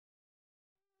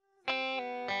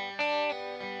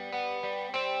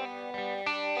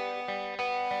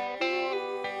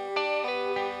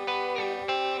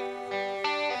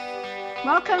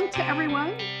Welcome to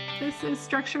everyone. This is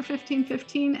Structure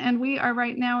 1515, and we are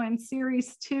right now in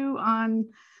Series 2 on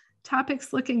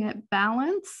topics looking at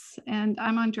balance. And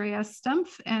I'm Andrea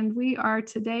Stumpf, and we are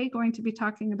today going to be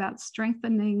talking about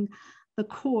strengthening the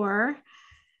core.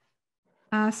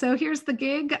 So here's the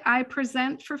gig. I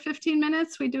present for 15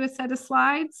 minutes. We do a set of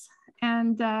slides,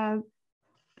 and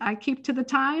I keep to the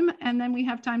time, and then we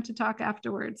have time to talk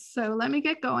afterwards. So let me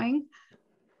get going.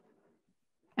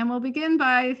 And we'll begin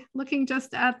by looking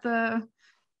just at a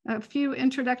few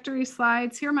introductory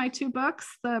slides. Here are my two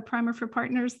books, the Primer for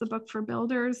Partners, the Book for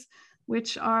Builders,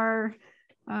 which are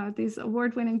these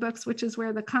award-winning books, which is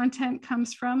where the content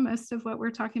comes from, most of what we're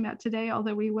talking about today,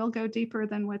 although we will go deeper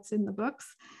than what's in the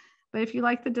books. But if you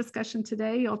like the discussion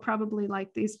today, you'll probably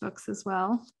like these books as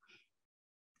well.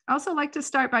 I also like to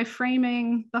start by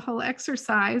framing the whole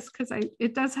exercise, because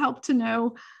it does help to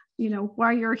know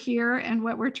why you're here and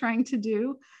what we're trying to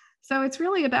do. So it's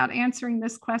really about answering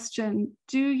this question: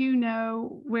 do you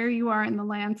know where you are in the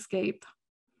landscape?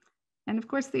 And of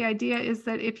course, the idea is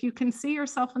that if you can see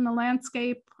yourself in the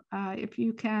landscape, if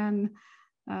you can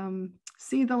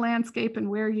see the landscape and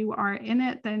where you are in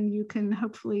it, then you can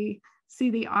hopefully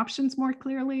see the options more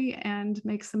clearly and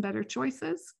make some better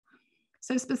choices.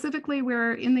 So specifically,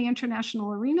 we're in the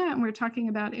international arena, and we're talking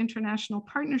about international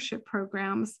partnership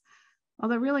programs.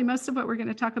 Although really most of what we're going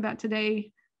to talk about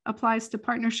today applies to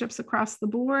partnerships across the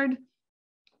board,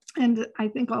 and I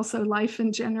think also life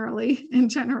in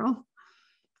general.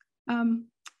 And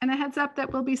a heads up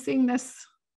that we'll be seeing this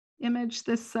image,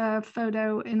 this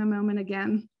photo in a moment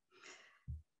again.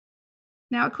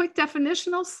 Now, a quick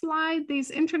definitional slide.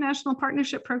 These international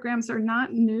partnership programs are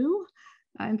not new.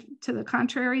 And to the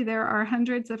contrary, there are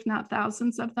hundreds, if not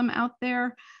thousands of them out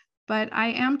there. But I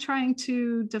am trying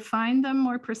to define them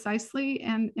more precisely,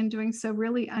 and in doing so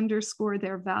really underscore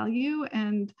their value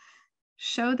and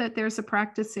show that there's a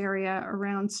practice area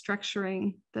around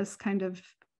structuring this kind of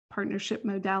partnership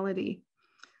modality.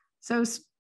 So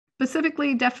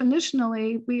specifically,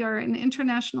 definitionally, we are in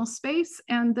international space,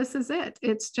 and this is it.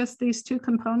 It's just these two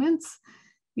components.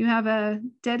 You have a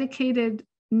dedicated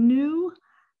new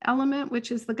element,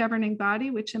 which is the governing body,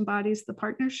 which embodies the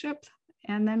partnership.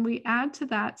 And then we add to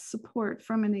that support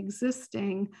from an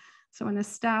existing, so an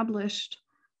established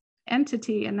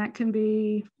entity, and that can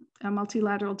be a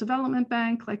multilateral development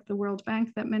bank like the World Bank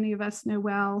that many of us know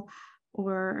well,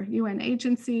 or UN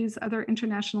agencies, other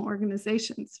international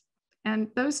organizations. And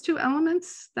those two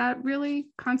elements, that really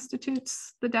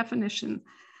constitutes the definition.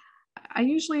 I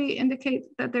usually indicate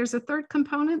that there's a third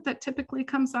component that typically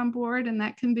comes on board, and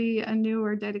that can be a new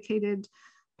or dedicated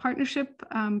partnership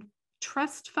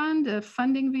trust fund, a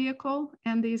funding vehicle.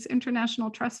 And these international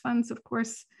trust funds, of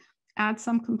course, add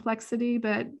some complexity,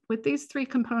 but with these three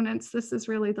components, this is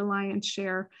really the lion's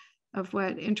share of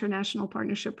what international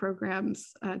partnership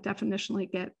programs definitionally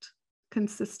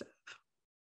consist of.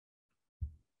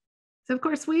 So of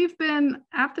course, we've been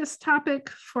at this topic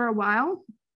for a while.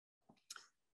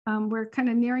 We're kind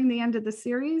of nearing the end of the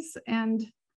series, and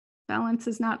balance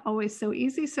is not always so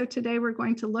easy. So today we're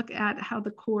going to look at how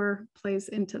the core plays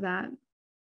into that.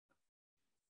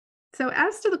 So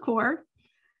as to the core,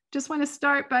 just want to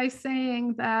start by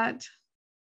saying that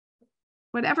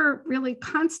whatever really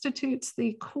constitutes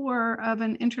the core of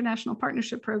an international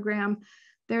partnership program,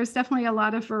 there's definitely a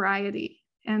lot of variety.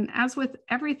 And as with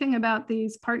everything about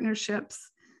these partnerships,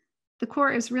 the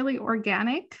core is really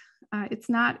organic. It's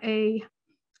not a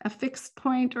fixed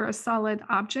point or a solid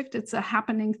object. It's a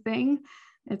happening thing.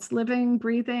 It's living,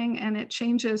 breathing, and it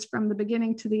changes from the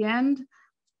beginning to the end.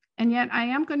 And yet I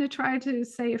am going to try to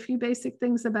say a few basic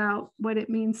things about what it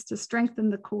means to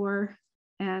strengthen the core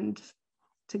and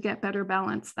to get better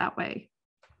balance that way.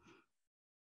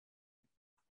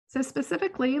 So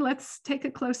specifically, let's take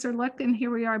a closer look. And here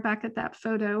we are back at that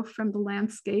photo from the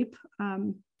landscape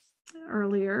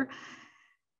earlier.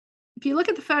 If you look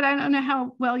at the photo, I don't know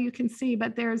how well you can see,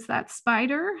 but there's that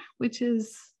spider, which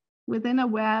is within a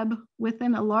web,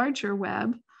 within a larger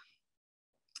web.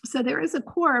 So there is a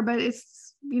core, but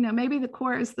it's, maybe the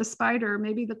core is the spider,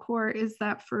 maybe the core is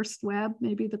that first web,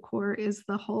 maybe the core is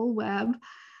the whole web.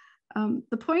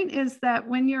 The point is that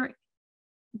when you're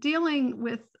dealing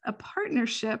with a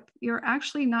partnership, you're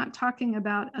actually not talking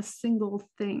about a single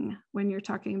thing when you're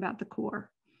talking about the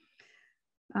core.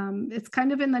 It's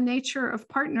kind of in the nature of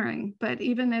partnering, but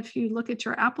even if you look at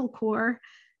your apple core,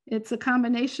 it's a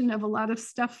combination of a lot of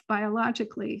stuff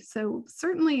biologically. So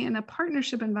certainly in a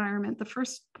partnership environment, the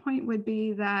first point would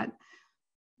be that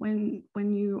when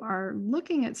you are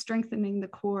looking at strengthening the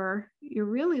core, you're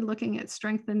really looking at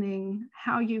strengthening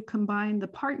how you combine the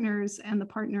partners and the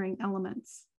partnering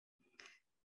elements.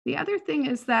 The other thing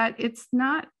is that it's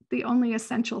not the only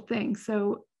essential thing.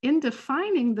 So in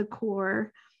defining the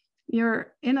core,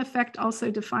 you're in effect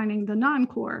also defining the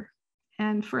non-core.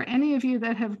 And for any of you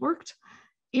that have worked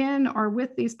in or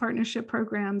with these partnership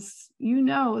programs, you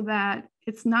know that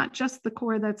it's not just the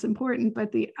core that's important,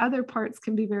 but the other parts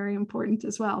can be very important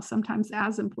as well, sometimes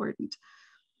as important.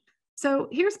 So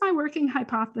here's my working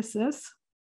hypothesis.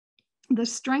 The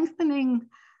strengthening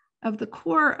of the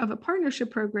core of a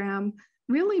partnership program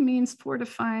really means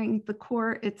fortifying the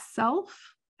core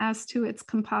itself as to its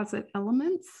composite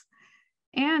elements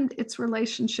and its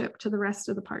relationship to the rest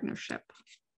of the partnership.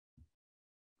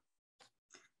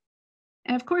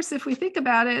 And of course, if we think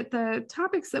about it, the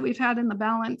topics that we've had in the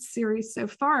balance series so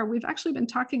far, we've actually been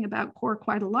talking about core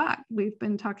quite a lot. We've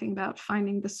been talking about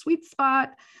finding the sweet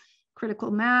spot,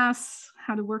 critical mass,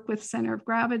 how to work with center of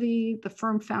gravity, the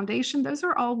firm foundation. Those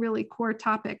are all really core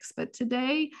topics. But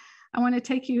today, I want to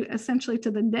take you essentially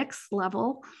to the next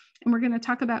level. And we're going to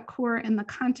talk about core in the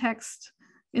context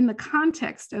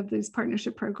of these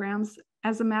partnership programs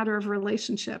as a matter of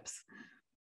relationships.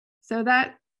 So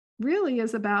that really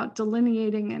is about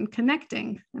delineating and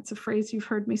connecting. That's a phrase you've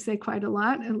heard me say quite a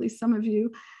lot, at least some of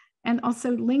you, and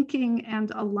also linking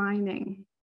and aligning.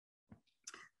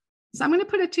 So I'm going to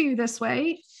put it to you this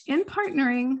way. In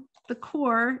partnering, the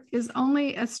core is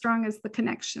only as strong as the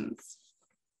connections.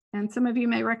 And some of you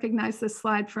may recognize this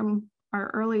slide from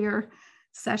our earlier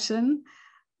session.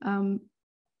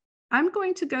 I'm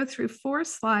going to go through 4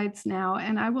 slides now,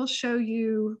 and I will show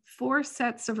you 4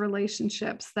 sets of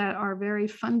relationships that are very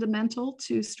fundamental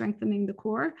to strengthening the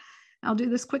core. I'll do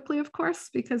this quickly, of course,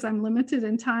 because I'm limited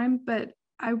in time, but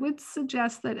I would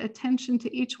suggest that attention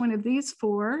to each one of these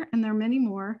 4, and there are many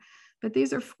more, but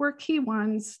these are 4 key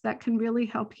ones that can really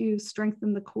help you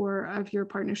strengthen the core of your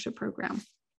partnership program.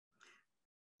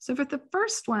 So for the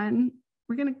first one,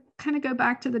 we're going to kind of go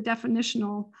back to the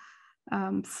definitional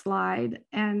slide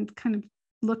and kind of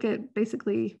look at,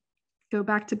 basically go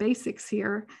back to basics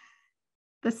here.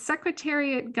 The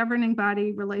secretariat governing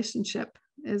body relationship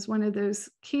is one of those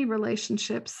key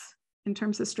relationships in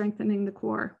terms of strengthening the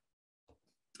core.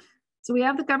 So we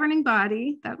have the governing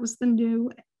body, that was the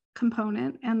new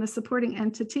component, and the supporting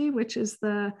entity, which is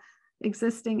the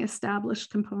existing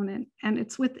established component. And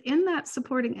it's within that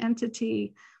supporting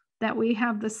entity that we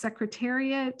have the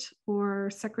secretariat or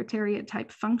secretariat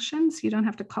type functions. You don't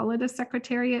have to call it a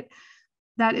secretariat,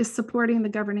 that is supporting the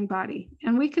governing body.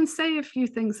 And we can say a few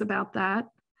things about that.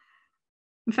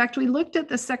 In fact, we looked at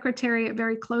the secretariat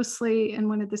very closely in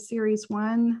one of the series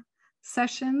 1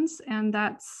 sessions, and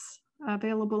that's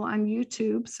available on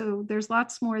YouTube. So there's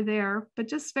lots more there, but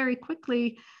just very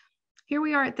quickly, here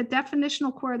we are at the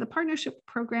definitional core of the partnership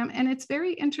program. And it's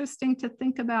very interesting to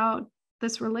think about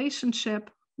this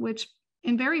relationship, which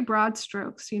in very broad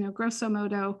strokes, grosso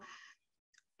modo,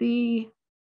 the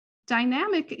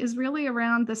dynamic is really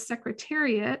around the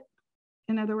secretariat,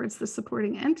 in other words, the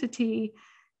supporting entity,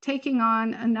 taking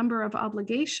on a number of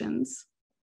obligations,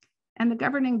 and the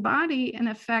governing body, in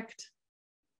effect,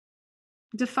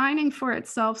 defining for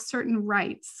itself certain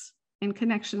rights in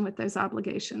connection with those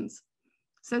obligations.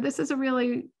 So this is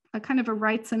a kind of a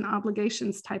rights and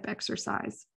obligations type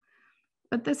exercise.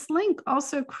 But this link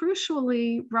also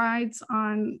crucially rides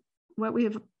on what we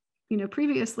have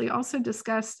previously also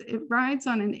discussed. It rides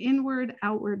on an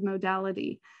inward-outward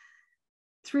modality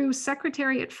through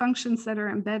secretariat functions that are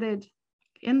embedded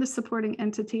in the supporting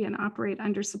entity and operate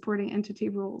under supporting entity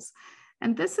rules.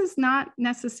 And this is not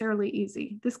necessarily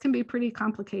easy. This can be pretty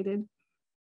complicated.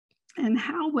 And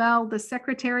how well the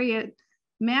secretariat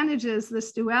manages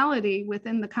this duality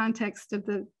within the context of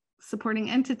the supporting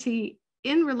entity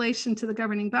in relation to the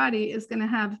governing body is going to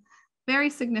have very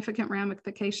significant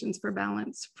ramifications for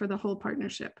balance for the whole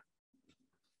partnership.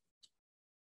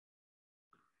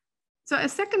 So a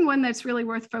second one that's really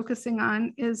worth focusing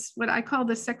on is what I call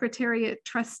the secretariat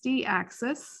trustee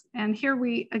axis. And here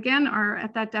we again are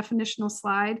at that definitional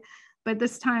slide, but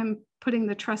this time putting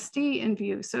the trustee in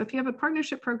view. So if you have a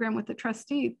partnership program with a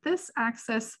trustee, this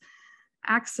axis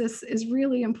is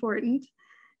really important.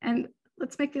 And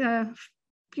let's make a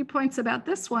few points about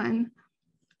this one.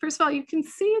 First of all, you can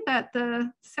see that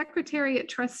the secretariat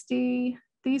trustee,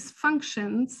 these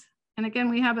functions, and again,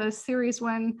 we have a series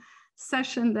 1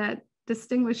 session that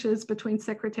distinguishes between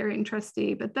secretariat and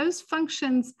trustee, but those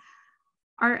functions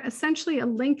are essentially a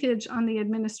linkage on the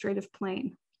administrative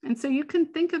plane. And so you can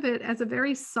think of it as a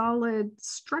very solid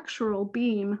structural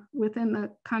beam within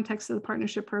the context of the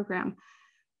partnership program.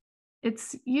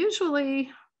 It's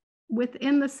usually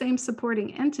within the same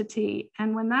supporting entity.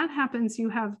 And when that happens, you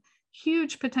have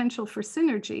huge potential for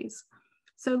synergies.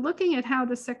 So looking at how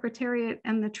the secretariat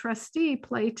and the trustee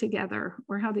play together,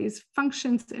 or how these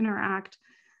functions interact,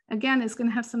 again, is going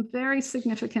to have some very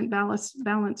significant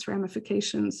balance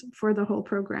ramifications for the whole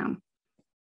program.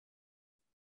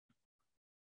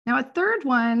 Now, a third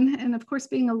one, and of course,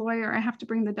 being a lawyer, I have to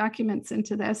bring the documents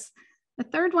into this. The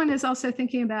third one is also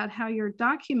thinking about how your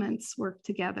documents work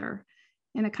together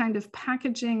in a kind of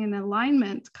packaging and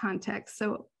alignment context.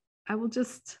 So I will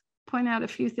just point out a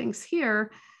few things here.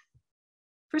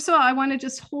 First of all, I want to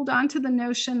just hold on to the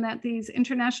notion that these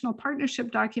international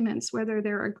partnership documents, whether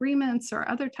they're agreements or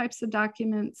other types of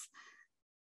documents,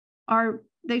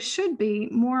 they should be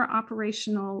more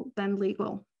operational than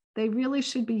legal. They really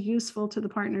should be useful to the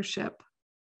partnership.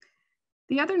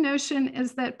 The other notion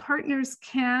is that partners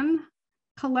can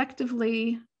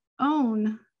collectively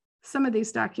own some of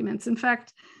these documents. In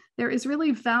fact, there is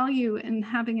really value in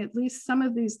having at least some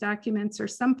of these documents or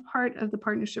some part of the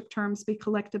partnership terms be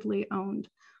collectively owned.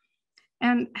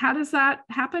 And how does that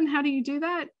happen? How do you do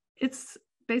that? It's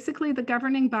basically the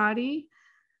governing body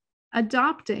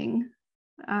adopting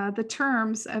the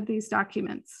terms of these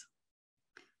documents.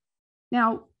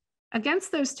 Now,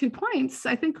 against those 2 points,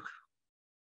 I think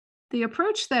the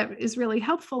approach that is really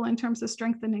helpful in terms of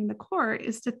strengthening the core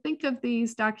is to think of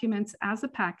these documents as a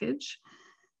package,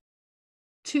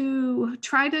 to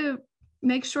try to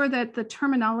make sure that the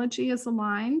terminology is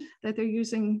aligned, that they're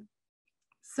using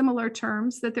similar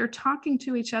terms, that they're talking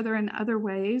to each other in other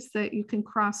ways that you can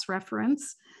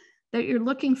cross-reference, that you're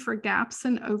looking for gaps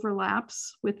and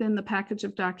overlaps within the package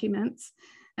of documents,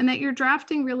 and that you're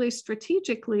drafting really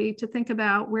strategically to think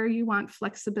about where you want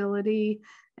flexibility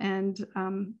and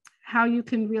how you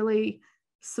can really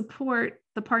support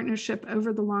the partnership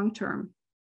over the long term.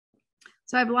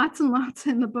 So I have lots and lots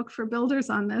in the book for builders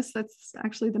on this. That's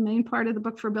actually the main part of the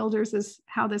book for builders, is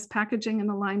how this packaging and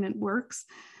alignment works.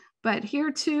 But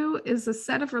here too is a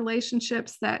set of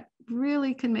relationships that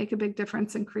really can make a big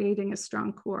difference in creating a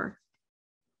strong core.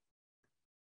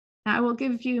 Now, I will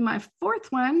give you my fourth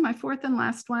and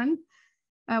last one.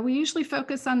 We usually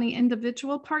focus on the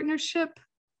individual partnership,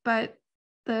 but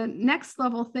the next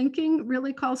level thinking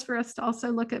really calls for us to also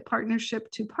look at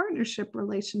partnership to partnership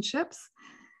relationships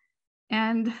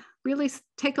and really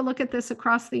take a look at this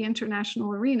across the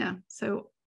international arena. So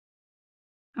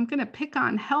I'm going to pick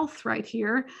on health right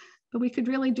here, but we could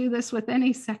really do this with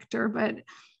any sector. But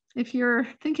if you're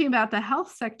thinking about the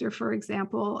health sector, for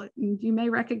example, you may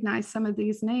recognize some of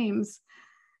these names.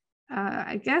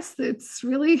 I guess it's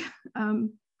really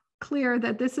clear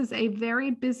that this is a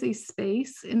very busy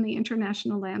space in the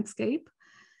international landscape.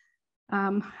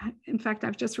 In fact,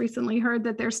 I've just recently heard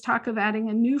that there's talk of adding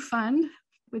a new fund,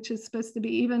 which is supposed to be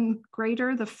even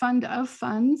greater. The fund of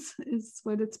funds is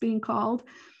what it's being called,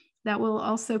 that will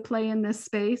also play in this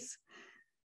space.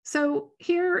 So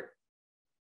here,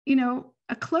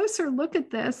 a closer look at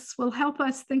this will help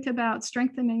us think about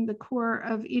strengthening the core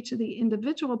of each of the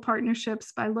individual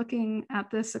partnerships by looking at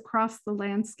this across the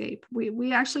landscape.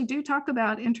 We actually do talk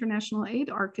about international aid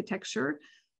architecture,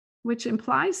 which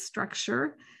implies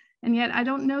structure, and yet I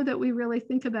don't know that we really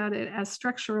think about it as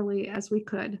structurally as we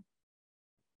could.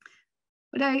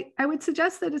 But I would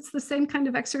suggest that it's the same kind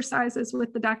of exercise as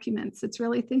with the documents. It's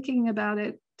really thinking about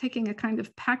it, taking a kind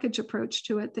of package approach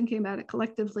to it, thinking about it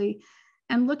collectively,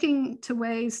 and looking to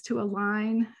ways to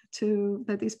align, to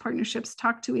that these partnerships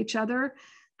talk to each other,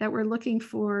 that we're looking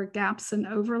for gaps and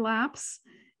overlaps.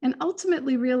 And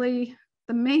ultimately, really,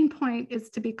 the main point is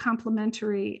to be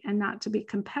complementary and not to be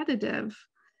competitive.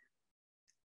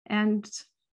 And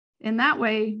in that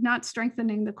way, not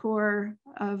strengthening the core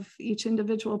of each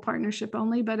individual partnership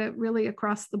only, but it really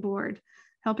across the board,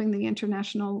 helping the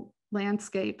international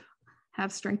landscape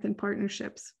have strengthened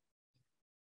partnerships.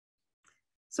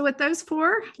 So with those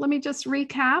four, let me just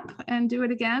recap and do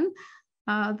it again.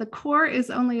 The core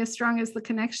is only as strong as the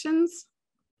connections.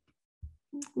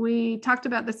 We talked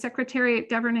about the secretariat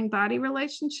governing body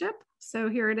relationship. So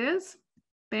here it is,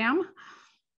 bam.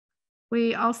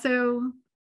 We also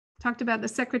talked about the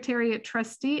secretariat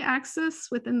trustee axis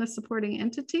within the supporting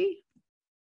entity.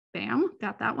 Bam,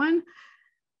 got that one.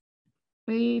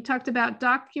 We talked about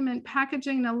document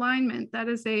packaging and alignment. That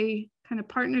is a kind of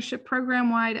partnership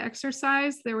program-wide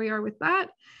exercise. There we are with that.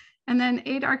 And then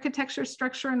aid architecture,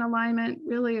 structure, and alignment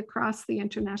really across the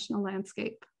international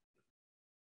landscape.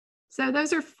 So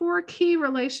those are four key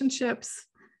relationships.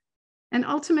 And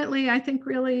ultimately, I think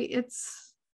really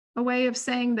it's a way of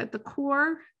saying that the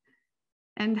core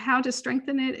and how to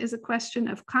strengthen it is a question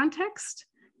of context,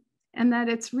 and that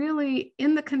it's really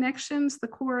in the connections, the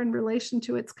core in relation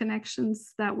to its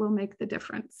connections, that will make the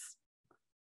difference.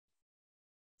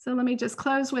 So let me just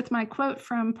close with my quote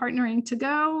from Partnering to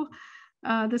Go.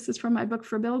 This is from my book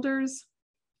for builders.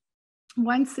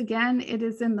 Once again, it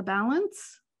is in the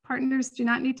balance. Partners do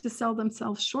not need to sell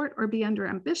themselves short or be under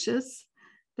ambitious.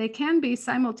 They can be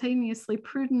simultaneously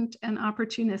prudent and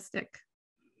opportunistic.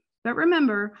 But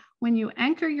remember, when you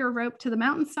anchor your rope to the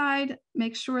mountainside,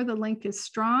 make sure the link is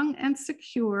strong and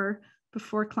secure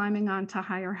before climbing on to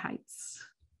higher heights.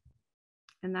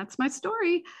 And that's my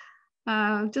story.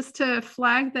 Just to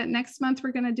flag that next month,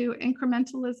 we're going to do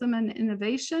incrementalism and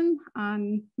innovation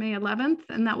on May 11th,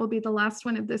 and that will be the last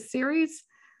one of this series.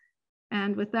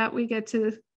 And with that, we get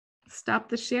to stop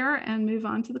the share and move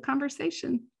on to the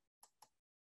conversation.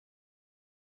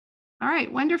 All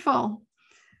right, wonderful.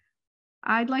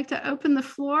 I'd like to open the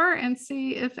floor and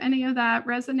see if any of that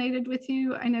resonated with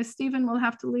you. I know Stephen will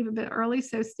have to leave a bit early,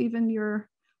 so Stephen, you're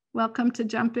welcome to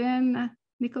jump in.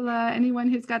 Nicola, anyone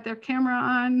who's got their camera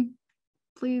on,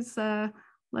 please let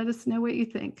us know what you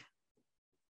think.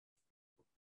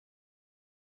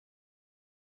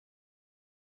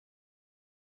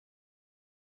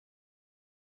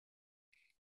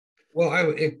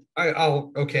 Well,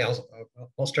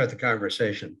 I'll start the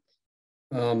conversation.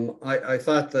 I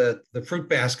thought that the fruit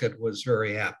basket was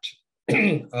very apt.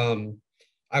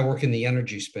 I work in the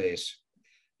energy space.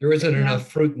 There isn't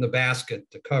enough fruit in the basket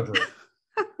to cover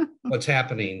what's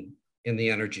happening in the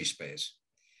energy space.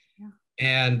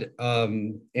 And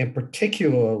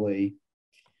particularly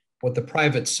what the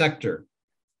private sector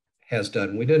has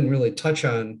done. We didn't really touch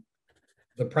on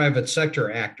the private sector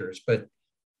actors, but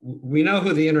we know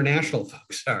who the international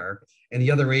folks are and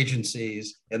the other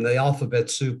agencies and the alphabet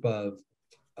soup of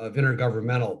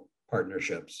intergovernmental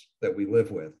partnerships that we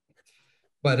live with.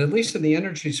 But at least in the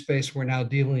energy space, we're now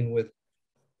dealing with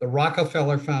the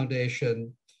Rockefeller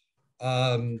Foundation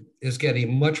is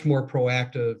getting much more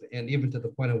proactive, and even to the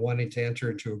point of wanting to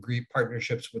enter into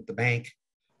partnerships with the bank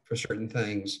for certain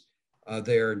things.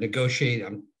 They're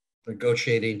negotiating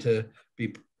to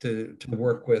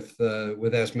work with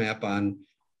SMAP on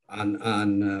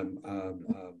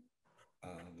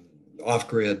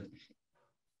off-grid.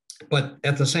 But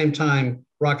at the same time,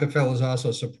 Rockefeller is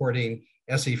also supporting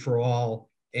SE for All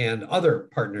and other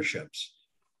partnerships.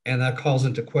 And that calls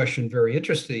into question, very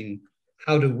interesting,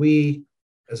 how do we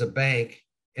as a bank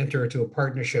enter into a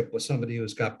partnership with somebody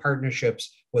who's got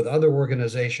partnerships with other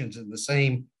organizations in the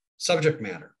same subject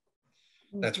matter?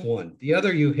 That's one. The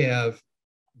other, you have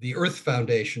the Earth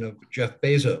Foundation of Jeff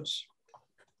Bezos,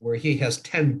 where he has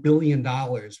 $10 billion,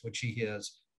 which he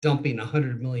is dumping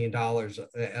 $100 million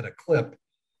at a clip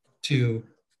to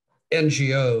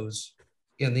NGOs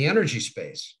in the energy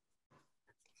space.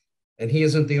 And he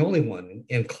isn't the only one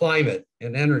in climate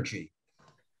and energy.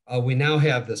 We now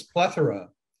have this plethora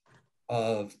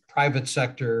of private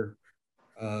sector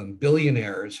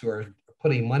billionaires who are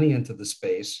putting money into the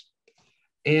space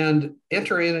and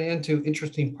entering into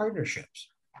interesting partnerships.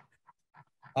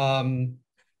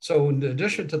 So in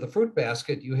addition to the fruit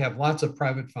basket, you have lots of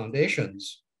private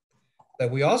foundations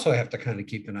that we also have to kind of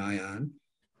keep an eye on.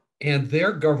 And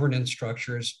their governance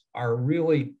structures are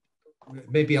really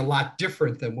maybe a lot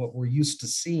different than what we're used to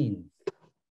seeing.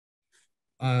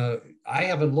 I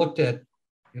haven't looked at,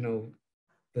 the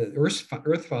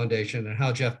Earth Foundation and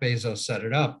how Jeff Bezos set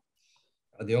it up.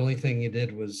 The only thing he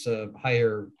did was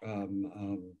hire,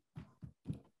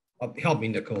 help me,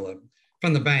 Nicola,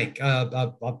 from the bank.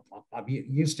 He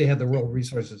used to have the World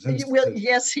Resources Institute. Well,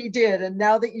 yes, he did. And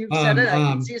now that you've said it,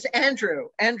 I can see it's Andrew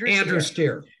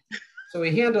Steer. So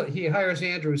he hires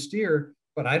Andrew Steer,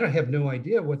 but I have no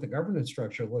idea what the governance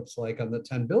structure looks like on the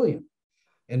 10 billion.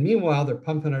 And meanwhile, they're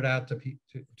pumping it out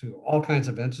to all kinds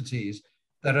of entities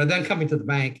that are then coming to the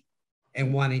bank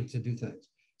and wanting to do things.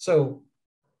 So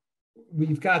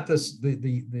we've got this,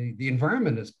 the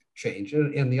environment has changed.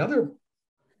 And the other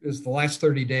is the last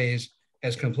 30 days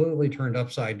has completely turned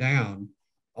upside down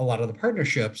a lot of the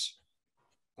partnerships.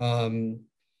 And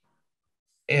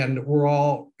we're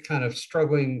all kind of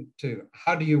struggling to,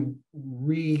 how do you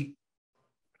move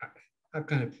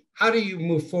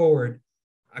forward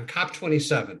on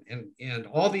COP27 and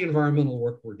all the environmental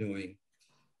work we're doing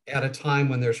at a time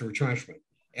when there's a retrenchment.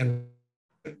 And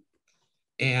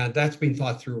that's being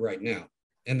thought through right now.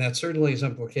 And that certainly has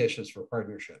implications for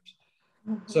partnerships.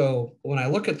 Mm-hmm. So when I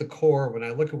look at the core, when I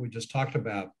look at what we just talked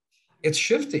about, it's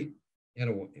shifting in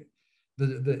a way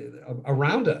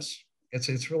around us.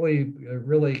 It's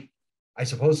really, I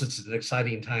suppose it's an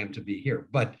exciting time to be here,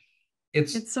 but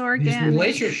it's organic. These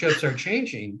relationships are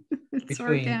changing between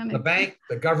organic. The bank,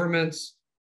 the governments,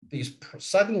 these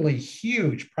suddenly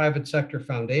huge private sector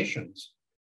foundations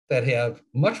that have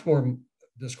much more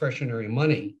discretionary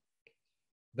money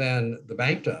than the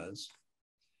bank does,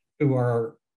 who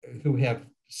have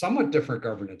somewhat different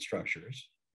governance structures.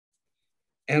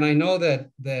 And I know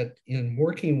that in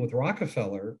working with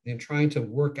Rockefeller and trying to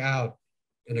work out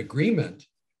an agreement,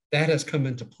 that has come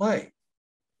into play.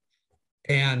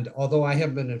 And although I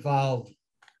have been involved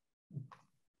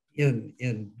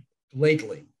in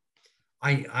lately,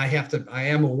 I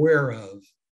am aware of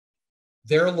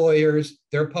their lawyers,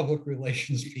 their public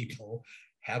relations people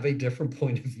have a different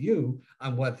point of view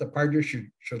on what the partnership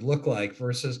should look like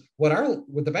versus what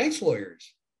the bank's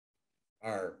lawyers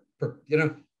are,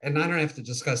 and I don't have to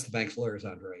discuss the bank's lawyers,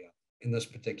 Andrea, in this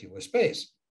particular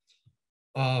space.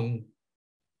 And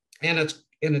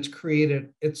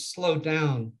it's slowed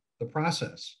down the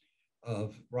process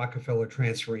of Rockefeller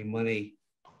transferring money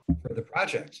for the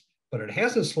projects, but it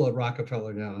hasn't slowed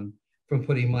Rockefeller down from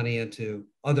putting money into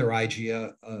other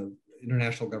IGA,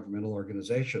 international governmental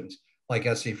organizations like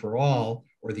SE for All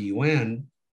or the UN,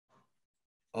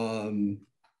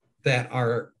 that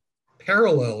are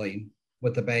paralleling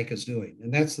what the bank is doing.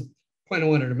 And that's the point I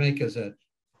wanted to make, is that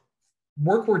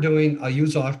work we're doing, I'll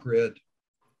use off-grid,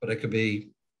 but it could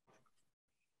be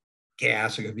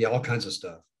gas, it could be all kinds of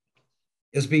stuff,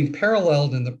 is being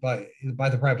paralleled by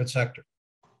the private sector.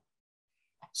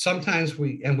 Sometimes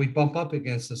we bump up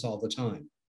against this all the time.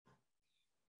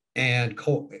 And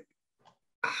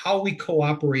how we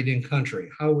cooperate in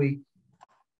country,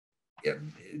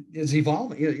 is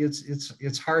evolving.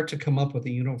 It's hard to come up with a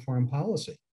uniform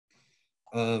policy.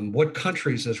 What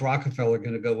countries is Rockefeller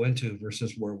going to go into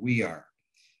versus where we are?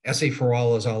 SE for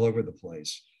All is all over the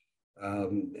place.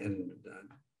 And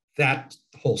that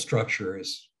whole structure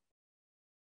is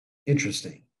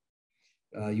interesting.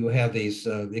 You have these,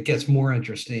 it gets more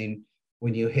interesting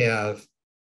when you have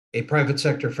a private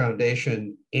sector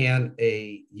foundation and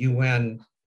a UN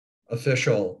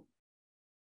official.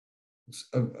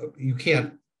 You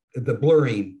can't, the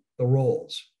blurring the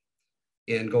roles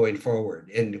in going forward.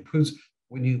 And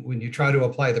when you try to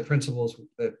apply the principles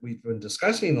that we've been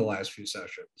discussing in the last few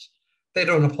sessions, they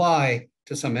don't apply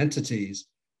to some entities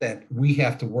that we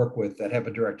have to work with that have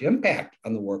a direct impact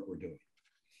on the work we're doing.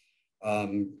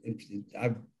 And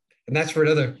that's for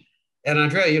another. And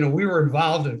Andrea, we were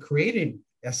involved in creating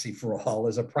SC for All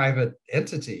as a private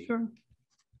entity. Sure.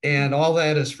 And all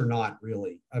that is for naught,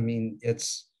 really. I mean,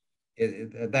 that's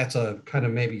a kind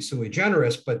of maybe sui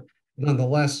generis, but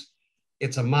nonetheless,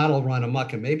 it's a model run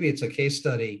amok. And maybe it's a case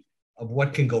study of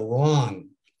what can go wrong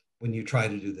when you try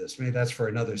to do this. Maybe that's for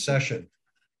another session,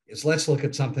 is let's look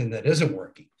at something that isn't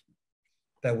working,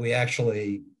 that we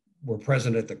actually were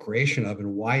present at the creation of,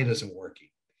 and why it isn't working.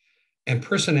 And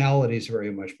personalities very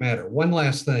much matter. One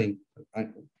last thing,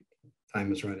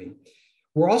 time is running.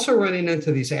 We're also running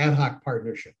into these ad hoc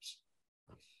partnerships.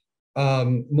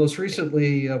 Most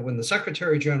recently, when the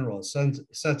Secretary General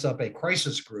sets up a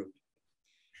crisis group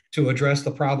to address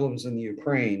the problems in the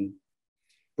Ukraine,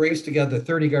 brings together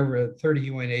 30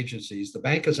 UN agencies. The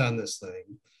bank is on this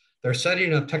thing. They're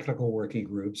setting up technical working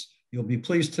groups. You'll be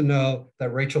pleased to know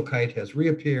that Rachel Kite has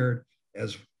reappeared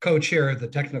as co-chair of the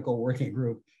technical working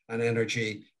group on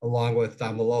energy, along with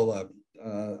Damalola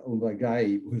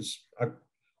Umbagai, who's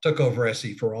took over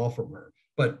SE for All from her.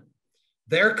 But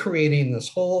they're creating this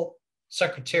whole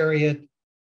secretariat.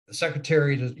 The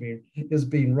secretariat is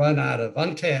being run out of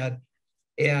UNCTAD,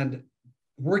 and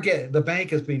the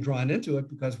bank is being drawn into it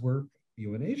because we're a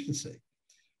UN agency.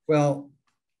 Well,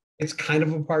 it's kind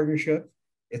of a partnership.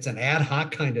 It's an ad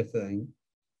hoc kind of thing.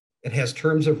 It has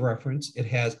terms of reference. It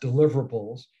has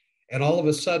deliverables. And all of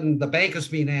a sudden, the bank is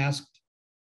being asked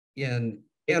in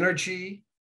energy,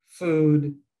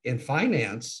 food, and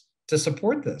finance to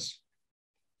support this.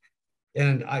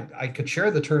 And I could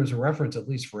share the terms of reference, at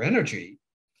least for energy.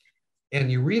 And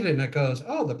you read it and it goes,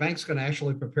 oh, the bank's going to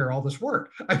actually prepare all this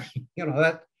work. I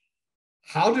mean,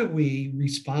 how do we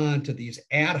respond to these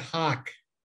ad hoc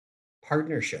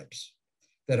partnerships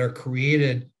that are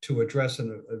created to address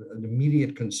an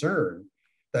immediate concern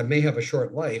that may have a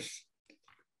short life,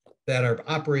 that are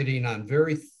operating on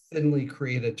very thinly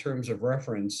created terms of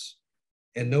reference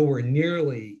and nowhere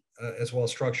nearly as well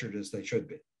structured as they should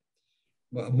be,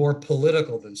 more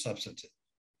political than substantive?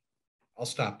 I'll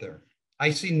stop there. I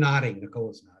see nodding.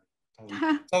 Nicola's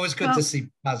nodding. It's always good to see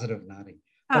positive nodding.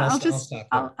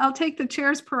 I'll take the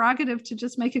chair's prerogative to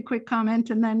just make a quick comment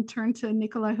and then turn to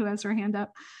Nicola, who has her hand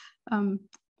up.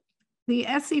 The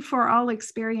SE for All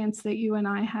experience that you and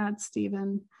I had,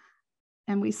 Stephen,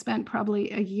 and we spent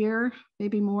probably a year,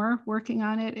 maybe more, working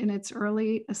on it in its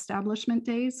early establishment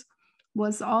days,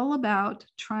 was all about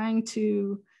trying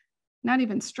to not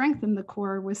even strengthen the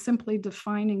core, was simply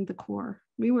defining the core.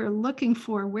 We were looking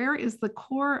for where is the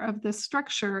core of the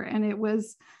structure, and it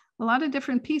was a lot of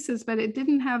different pieces, but it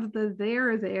didn't have the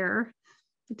there.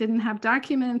 It didn't have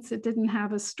documents. It didn't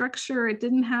have a structure. It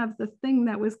didn't have the thing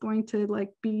that was going to like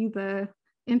be the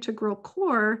integral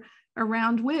core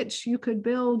around which you could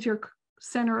build your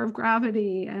center of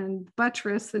gravity and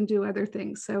buttress and do other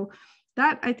things. So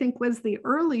that, I think, was the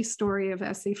early story of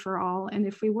SE for All. And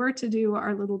if we were to do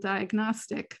our little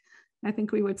diagnostic, I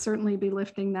think we would certainly be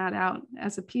lifting that out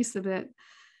as a piece of it.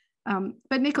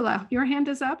 But Nicola, your hand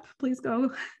is up. Please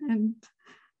go and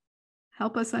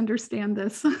help us understand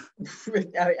this.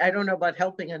 I don't know about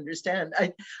helping understand.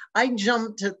 I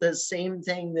jumped at the same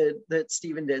thing that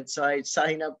Stephen did. So I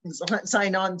sign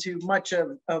on to much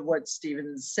of what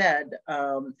Stephen said.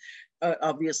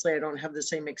 Obviously, I don't have the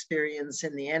same experience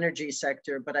in the energy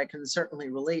sector, but I can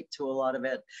certainly relate to a lot of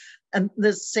it. And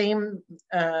the same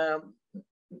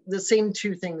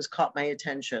two things caught my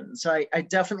attention. So I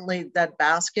definitely, that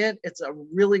basket, it's a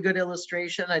really good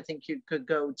illustration. I think you could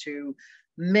go to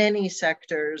many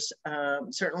sectors,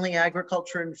 certainly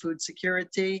agriculture and food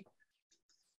security,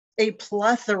 a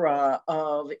plethora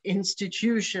of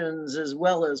institutions as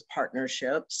well as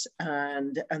partnerships,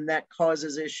 and that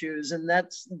causes issues. And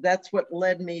that's what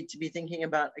led me to be thinking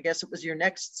about, I guess it was your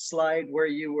next slide where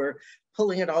you were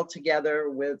pulling it all together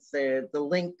with the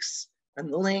links and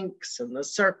the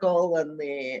circle and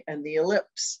the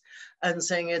ellipse, and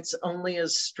saying it's only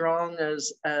as strong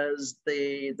as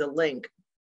the link.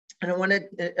 And I wanted,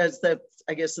 as the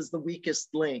weakest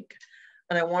link.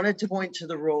 And I wanted to point to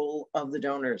the role of the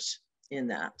donors in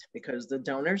that, because the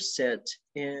donors sit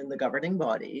in the governing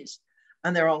bodies,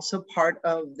 and they're also part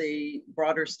of the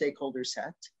broader stakeholder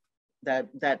set,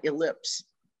 that ellipse,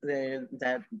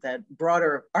 that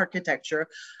broader architecture.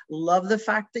 Love the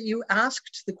fact that you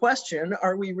asked the question,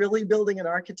 are we really building an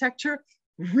architecture?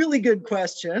 Really good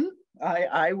question.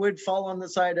 I would fall on the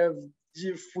side of,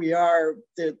 if we are,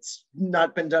 it's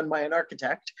not been done by an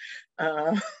architect.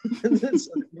 There's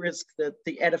a risk that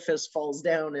the edifice falls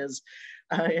down as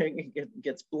it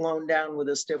gets blown down with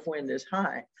a stiff wind is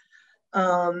high.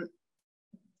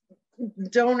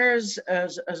 Donors,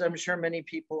 as I'm sure many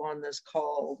people on this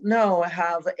call know,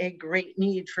 have a great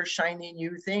need for shiny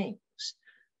new things.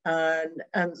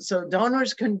 And so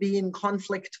donors can be in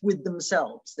conflict with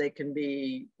themselves. They can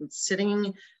be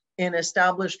sitting in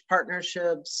established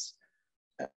partnerships,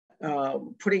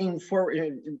 putting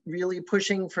forward, really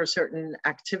pushing for certain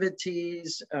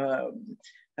activities,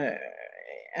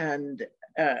 and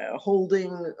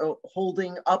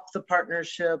holding up the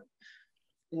partnership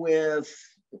with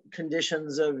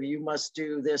conditions of, you must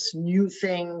do this new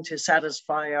thing to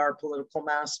satisfy our political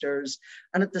masters.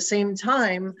 And at the same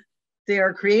time, they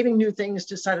are creating new things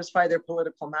to satisfy their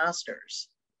political masters.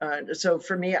 So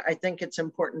for me, I think it's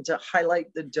important to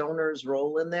highlight the donor's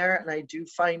role in there. And I do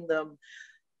find them,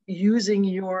 using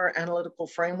your analytical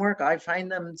framework, I find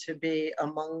them to be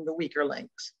among the weaker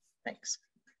links. Thanks.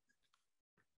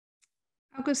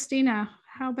 Augustina,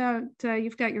 how about,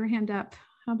 you've got your hand up.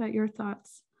 How about your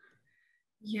thoughts?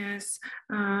 Yes,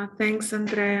 thanks,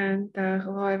 Andrea, and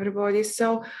hello, everybody.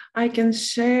 So I can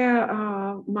share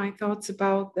my thoughts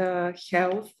about the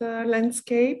health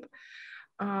landscape.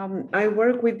 I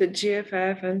work with the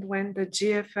GFF, and when the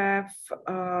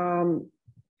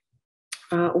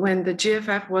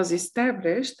GFF was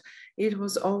established, it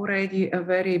was already a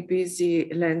very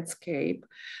busy landscape.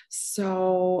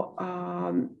 So,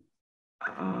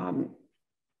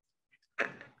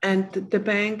 and the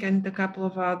bank and a couple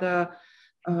of other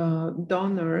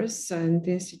donors and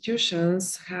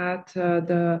institutions had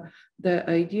the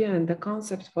idea and the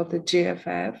concept for the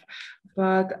GFF,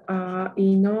 but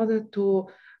in order to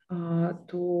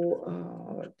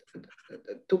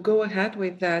go ahead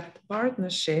with that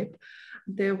partnership,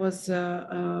 there was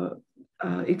a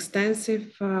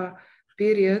extensive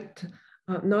period,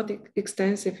 not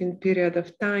extensive in period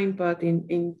of time, but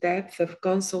in depth of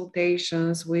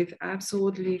consultations with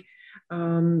absolutely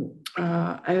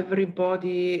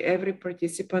everybody, every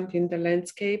participant in the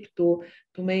landscape, to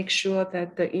make sure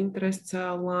that the interests are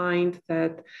aligned,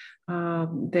 that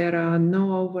there are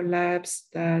no overlaps,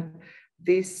 that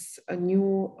this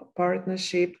new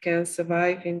partnership can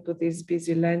survive into this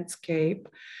busy landscape.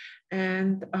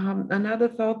 And another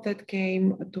thought that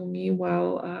came to me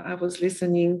while I was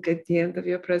listening at the end of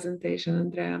your presentation,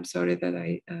 Andrea, I'm sorry that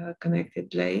I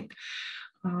connected late.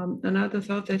 Another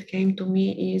thought that came to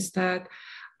me is that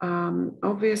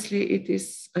obviously it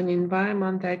is an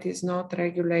environment that is not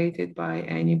regulated by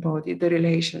anybody, the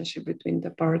relationship between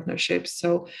the partnerships.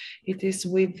 So it is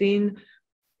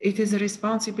a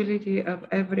responsibility of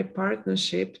every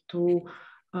partnership to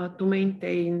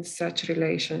maintain such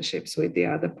relationships with the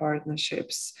other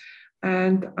partnerships.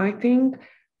 And I think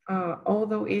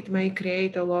although it may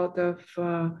create a lot of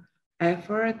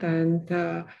effort, and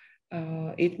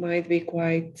it might be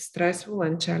quite stressful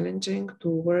and challenging to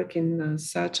work in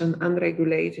such an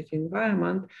unregulated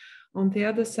environment. On the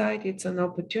other side, it's an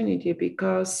opportunity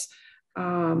because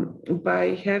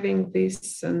by having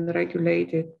this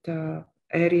unregulated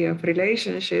area of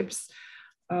relationships,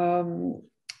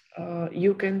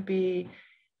 you can be,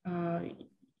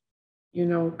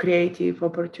 creative,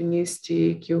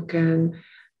 opportunistic. You can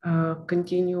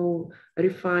continue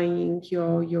refining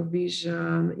your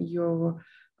vision, your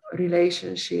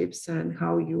relationships, and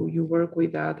how you work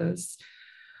with others.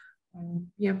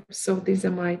 So these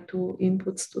are my two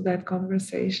inputs to that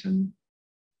conversation.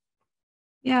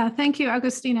 Yeah, thank you,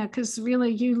 Agustina, because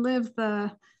really you live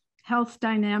the health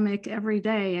dynamic every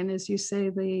day. And as you say,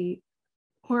 the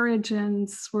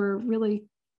origins were really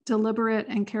deliberate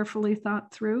and carefully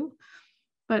thought through.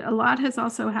 But a lot has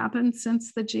also happened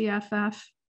since the GFF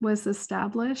was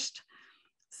established.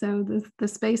 So the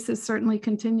space is certainly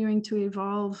continuing to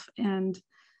evolve, and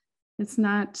it's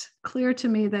not clear to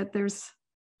me that there's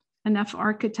enough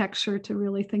architecture to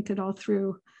really think it all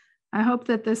through. I hope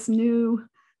that this new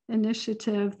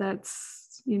initiative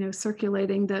that's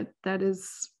circulating, that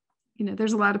is,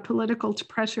 there's a lot of political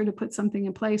pressure to put something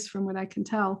in place from what I can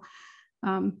tell,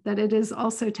 that it is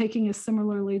also taking a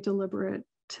similarly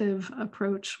deliberative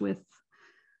approach with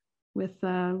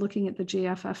looking at the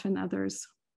GFF and others.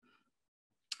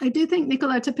 I do think,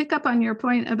 Nicola, to pick up on your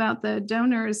point about the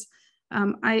donors,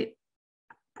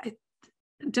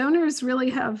 donors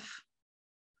really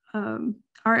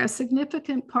are a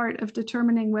significant part of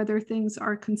determining whether things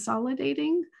are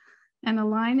consolidating and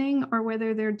aligning or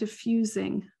whether they're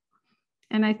diffusing.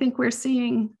 And I think we're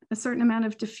seeing a certain amount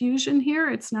of diffusion here.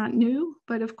 It's not new,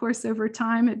 but of course, over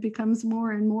time, it becomes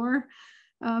more and more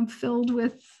filled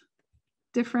with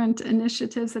different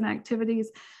initiatives and activities.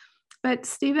 But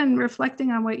Stephen, reflecting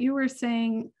on what you were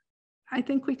saying, I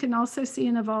think we can also see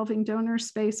an evolving donor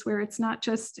space where it's not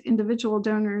just individual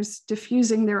donors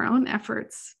diffusing their own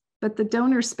efforts, but the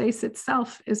donor space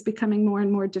itself is becoming more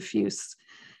and more diffuse.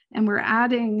 And we're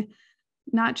adding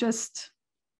not just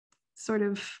sort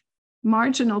of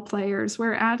marginal players,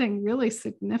 we're adding really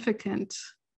significant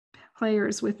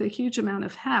players with a huge amount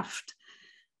of heft.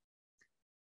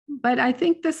 But I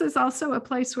think this is also a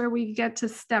place where we get to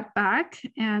step back.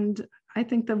 And I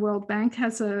think the World Bank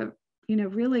has a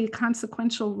really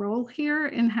consequential role here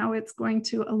in how it's going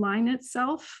to align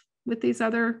itself with these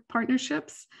other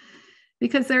partnerships,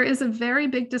 because there is a very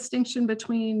big distinction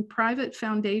between private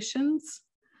foundations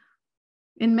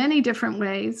in many different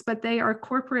ways, but they are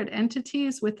corporate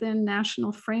entities within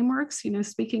national frameworks,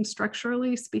 speaking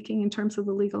structurally, speaking in terms of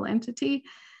the legal entity.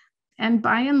 And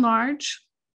by and large,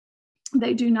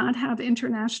 they do not have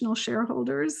international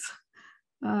shareholders,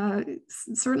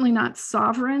 certainly not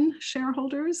sovereign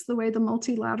shareholders, the way the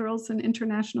multilaterals and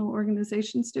international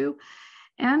organizations do.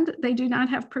 And they do not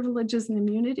have privileges and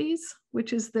immunities,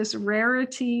 which is this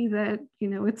rarity that,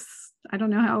 I don't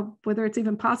know whether it's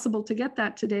even possible to get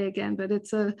that today again, but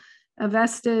it's a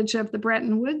vestige of the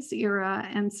Bretton Woods era.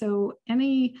 And so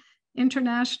any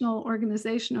international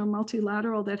organization or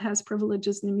multilateral that has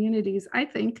privileges and immunities, I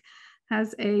think,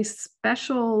 has a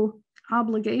special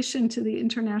obligation to the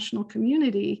international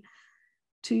community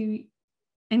to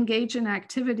engage in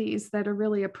activities that are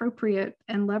really appropriate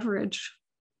and leverage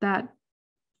that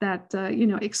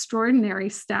extraordinary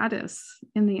status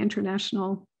in the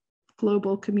international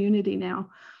global community now.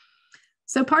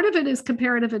 So part of it is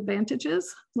comparative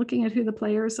advantages, looking at who the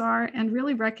players are and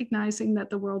really recognizing that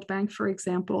the World Bank, for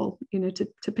example,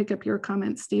 to pick up your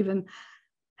comment, Stephen,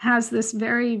 has this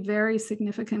very, very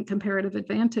significant comparative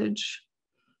advantage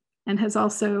and has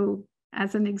also,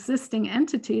 as an existing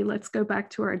entity, let's go back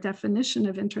to our definition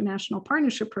of international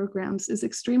partnership programs, is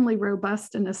extremely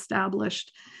robust and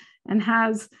established and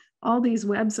has all these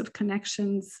webs of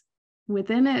connections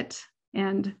within it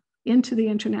and into the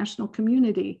international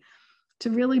community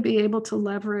to really be able to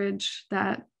leverage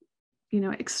that,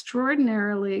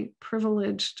 extraordinarily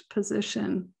privileged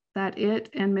position that it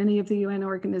and many of the UN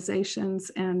organizations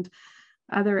and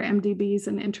other MDBs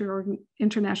and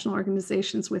international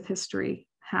organizations with history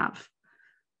have.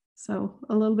 So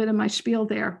a little bit of my spiel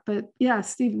there, but yeah,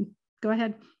 Stephen, go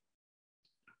ahead.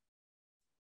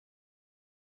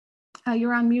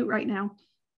 You're on mute right now.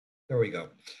 There we go.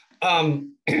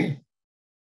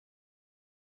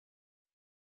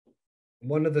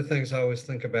 One of the things I always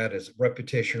think about is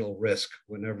reputational risk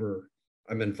whenever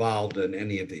I'm involved in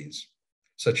any of these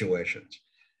situations.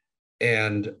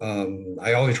 And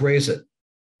I always raise it.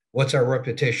 What's our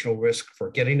reputational risk for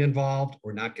getting involved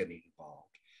or not getting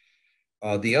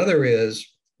involved? The other is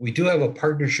we do have a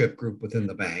partnership group within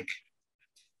the bank.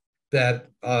 that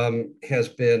has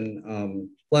been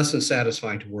less than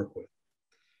satisfying to work with,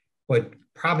 but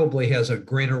probably has a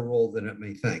greater role than it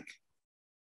may think.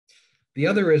 The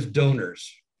other is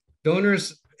donors.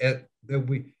 Donors,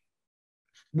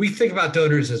 we think about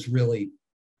donors as really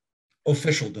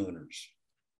official donors.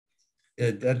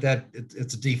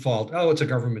 It's a default. Oh, it's a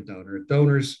government donor.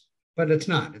 Donors, but it's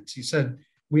not. You said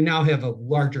we now have a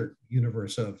larger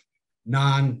universe of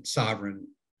non-sovereign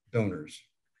donors.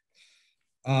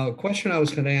 Question I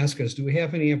was going to ask is, do we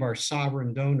have any of our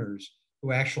sovereign donors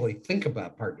who actually think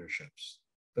about partnerships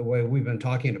the way we've been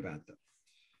talking about them?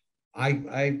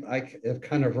 I have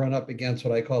kind of run up against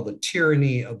what I call the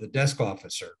tyranny of the desk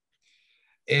officer.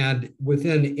 And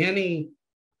within any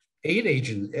aid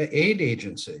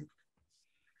agency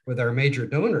with our major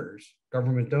donors,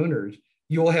 government donors,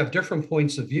 you will have different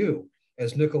points of view,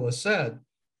 as Nicholas said,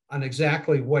 on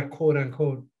exactly what, quote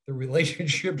unquote, the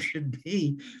relationship should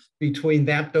be between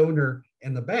that donor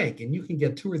and the bank. And you can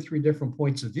get 2 or 3 different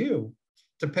points of view,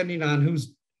 depending on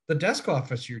who's the desk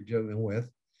office you're dealing with,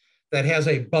 that has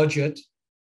a budget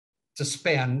to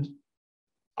spend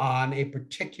on a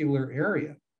particular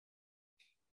area.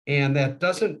 And that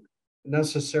doesn't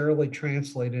necessarily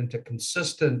translate into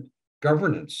consistent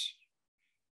governance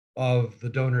of the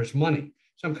donor's money.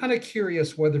 So I'm kind of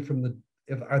curious whether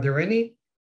are there any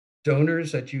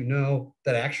donors that you know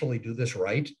that actually do this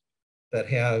right, that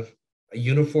have a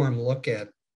uniform look at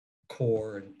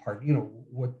core and part,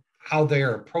 how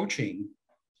they're approaching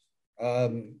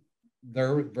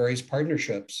their various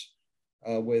partnerships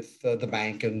with the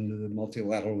bank and the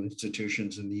multilateral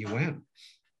institutions in the UN.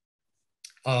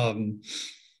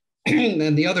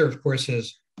 And the other, of course,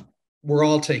 is we're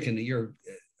all taking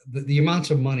the amounts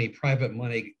of money, private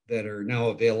money, that are now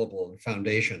available in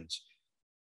foundations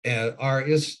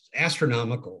is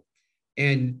astronomical.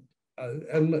 And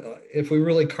if we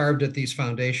really carved at these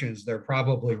foundations, they're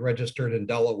probably registered in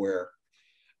Delaware.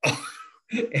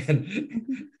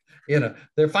 And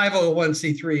they're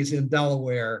 501c3s in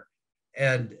Delaware,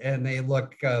 and they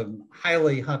look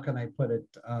highly, how can I put it,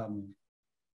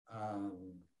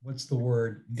 what's the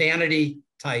word, vanity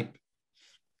type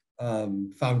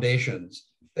foundations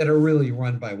that are really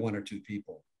run by 1 or 2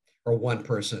 people or 1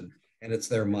 person, and it's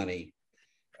their money.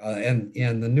 And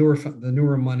the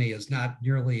newer money is not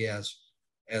nearly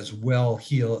as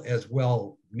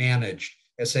well managed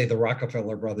as, say, the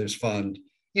Rockefeller Brothers Fund.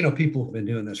 People who've been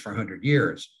doing this for 100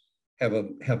 years have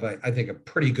I think a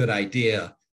pretty good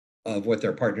idea of what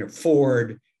their partner,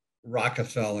 Ford,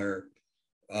 Rockefeller,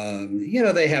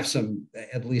 they have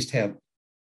at least have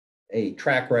a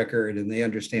track record, and they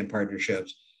understand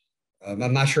partnerships.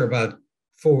 I'm not sure about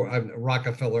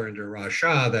Rockefeller and Raj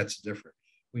Shah. That's different.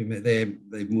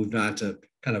 They've moved on to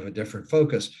kind of a different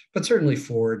focus, but certainly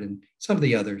Ford and some of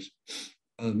the others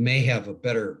may have a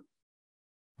better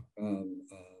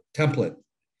template.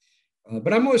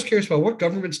 But I'm always curious about what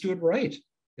governments do it right,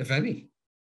 if any.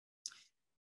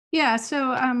 Yeah,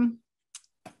 so I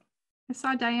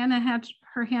saw Diana had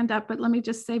her hand up, but let me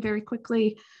just say very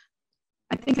quickly,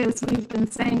 I think, as we've been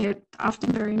saying, it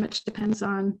often very much depends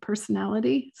on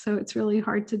personality. So it's really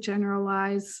hard to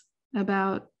generalize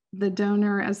about the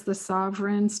donor as the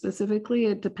sovereign specifically.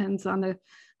 It depends on the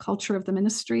culture of the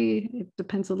ministry. It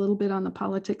depends a little bit on the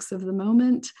politics of the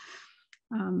moment.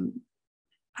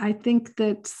 I think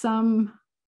that some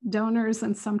donors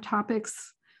and some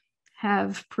topics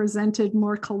have presented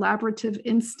more collaborative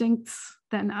instincts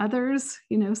than others,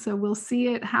 so we'll see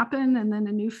it happen, and then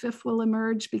a new fifth will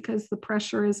emerge because the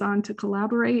pressure is on to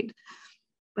collaborate.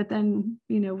 But then,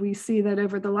 we see that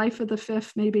over the life of the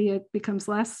fifth, maybe it becomes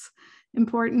less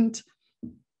important.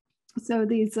 So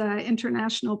these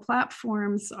international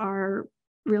platforms are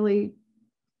really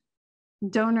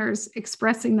donors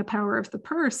expressing the power of the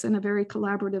purse in a very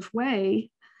collaborative way,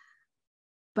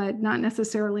 but not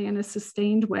necessarily in a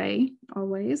sustained way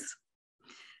always.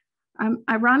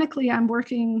 Ironically, I'm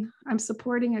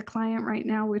supporting a client right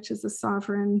now, which is a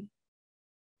sovereign,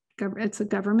 it's a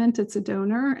government, it's a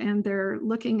donor, and they're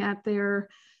looking at their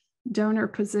donor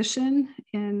position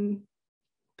in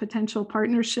potential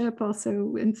partnership,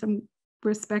 also in some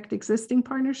respect existing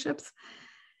partnerships.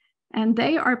 And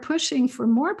they are pushing for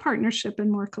more partnership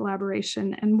and more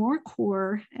collaboration and more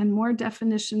core and more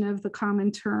definition of the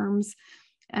common terms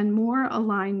and more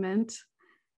alignment.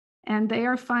 And they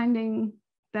are finding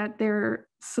that their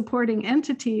supporting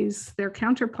entities, their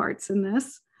counterparts in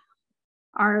this,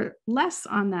 are less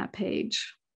on that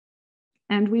page.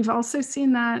 And we've also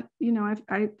seen that,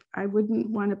 I wouldn't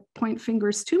want to point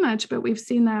fingers too much, but we've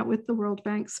seen that with the World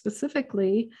Bank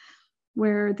specifically,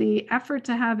 where the effort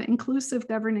to have inclusive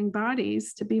governing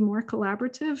bodies, to be more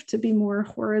collaborative, to be more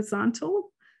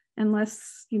horizontal, and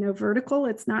less, vertical.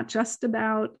 It's not just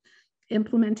about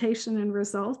implementation and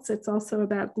results. It's also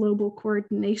about global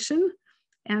coordination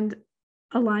and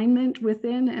alignment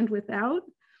within and without,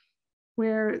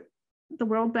 where the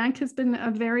World Bank has been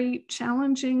a very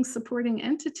challenging supporting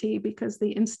entity because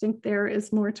the instinct there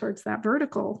is more towards that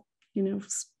vertical,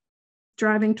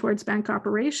 driving towards bank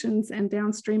operations and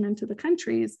downstream into the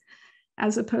countries,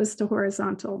 as opposed to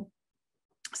horizontal.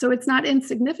 So it's not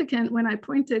insignificant when I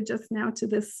pointed just now to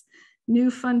this new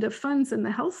fund of funds in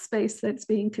the health space that's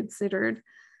being considered,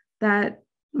 that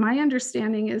my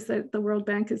understanding is that the World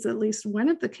Bank is at least one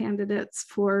of the candidates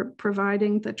for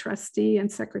providing the trustee and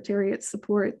secretariat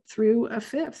support through a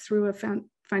FIF, through a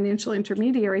financial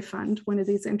intermediary fund, one of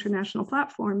these international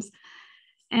platforms.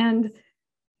 And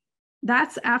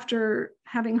that's after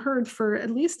having heard for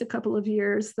at least a couple of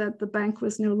years that the bank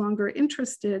was no longer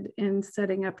interested in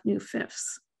setting up new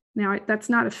FIFs. Now, that's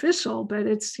not official, but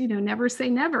it's, never say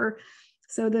never.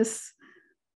 So this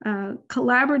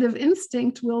collaborative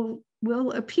instinct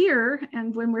will appear.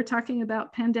 And when we're talking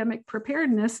about pandemic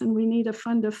preparedness and we need a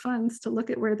fund of funds to look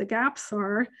at where the gaps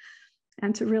are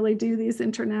and to really do these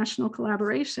international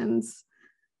collaborations,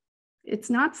 it's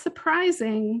not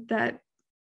surprising that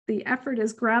the effort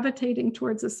is gravitating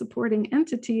towards a supporting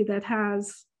entity that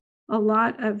has a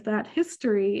lot of that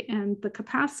history and the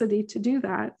capacity to do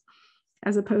that,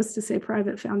 as opposed to, say,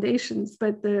 private foundations.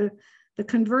 But the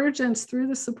convergence through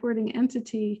the supporting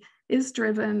entity is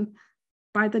driven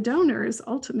by the donors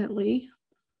ultimately.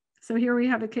 So here we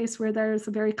have a case where there's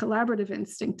a very collaborative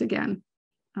instinct again.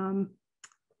 And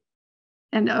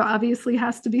obviously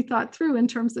has to be thought through in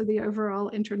terms of the overall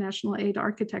international aid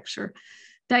architecture.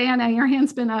 Diana, your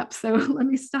hand's been up, so let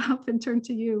me stop and turn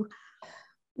to you.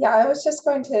 Yeah, I was just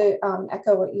going to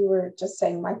echo what you were just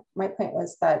saying. My point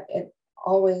was that it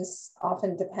always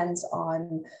often depends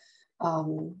on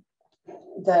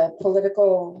the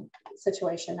political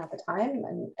situation at the time.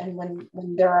 And when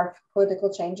there are political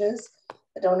changes,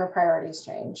 the donor priorities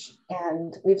change.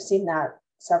 And we've seen that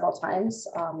several times.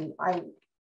 I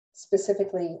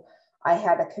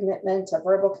had a commitment, a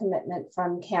verbal commitment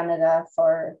from Canada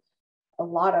for a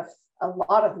lot of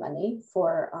money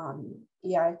for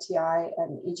EITI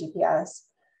and EGPS.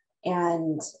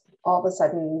 And all of a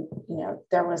sudden,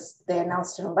 they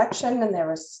announced an election and there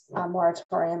was a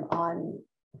moratorium on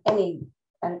any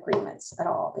agreements at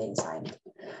all being signed.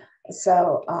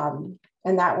 So,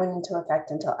 and that went into effect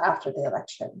until after the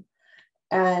election.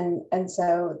 And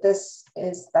so that's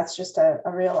just a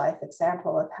real life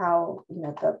example of how,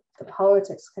 the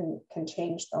politics can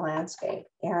change the landscape.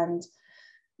 And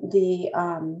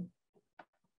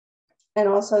and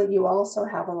also you also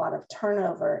have a lot of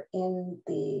turnover in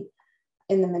the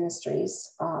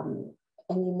ministries, and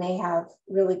you may have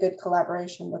really good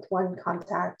collaboration with one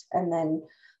contact, and then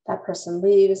that person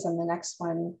leaves, and the next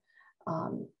one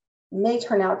may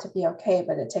turn out to be okay,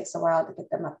 but it takes a while to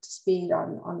get them up to speed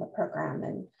on the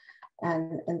program,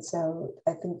 and so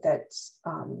I think that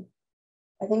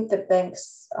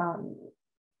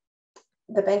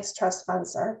the bank's trust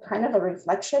funds are kind of a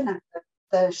reflection of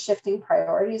the shifting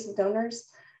priorities of donors,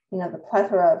 the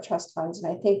plethora of trust funds. And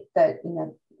I think that,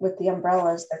 with the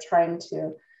umbrellas, they're trying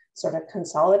to sort of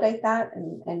consolidate that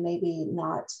and maybe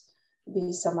not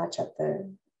be so much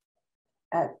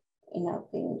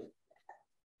being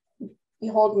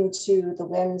beholden to the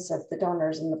whims of the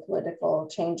donors and the political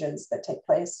changes that take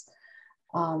place,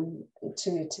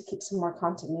 to keep some more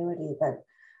continuity. But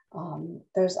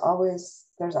there's always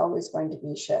going to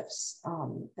be shifts,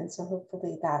 and so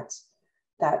hopefully that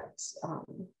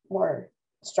more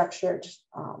structured,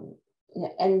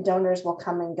 and donors will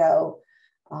come and go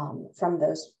from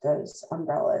those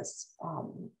umbrellas,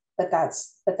 but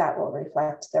that will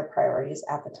reflect their priorities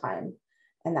at the time,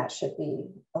 and that should be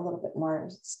a little bit more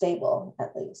stable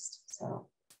at least. So.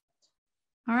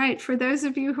 All right, for those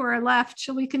of you who are left,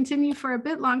 shall we continue for a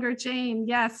bit longer? Jane,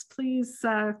 yes, please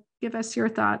give us your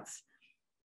thoughts.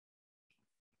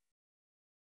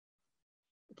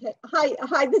 Okay.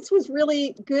 Hi, this was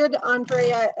really good,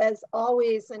 Andrea, as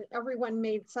always, and everyone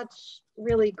made such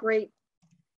really great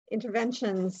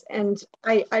interventions. And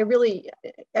I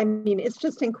mean, it's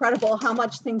just incredible how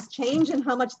much things change and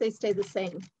how much they stay the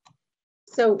same.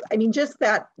 So, I mean, just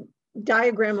that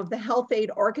diagram of the health aid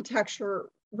architecture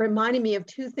reminded me of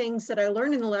two things that I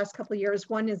learned in the last couple of years.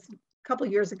 One is a couple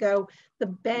of years ago, the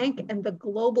bank and the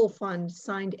Global Fund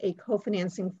signed a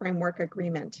co-financing framework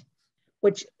agreement,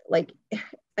 which, like,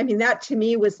 I mean, that to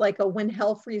me was like a when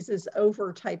hell freezes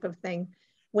over type of thing.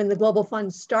 When the Global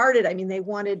Fund started, I mean, they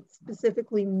wanted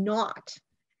specifically not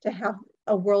to have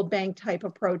a World Bank type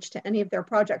approach to any of their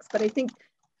projects. But I think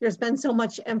there's been so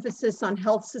much emphasis on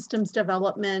health systems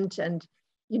development and,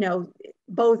 you know,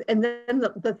 both. And then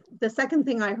the second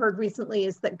thing I heard recently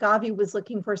is that Gavi was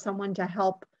looking for someone to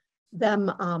help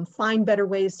them find better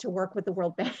ways to work with the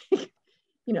World Bank.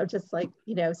 You know, just like,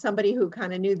 you know, somebody who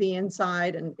kind of knew the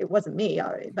inside, and it wasn't me,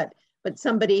 but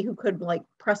somebody who could like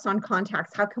press on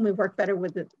contacts. How can we work better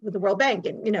with the World Bank?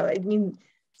 And, you know, I mean,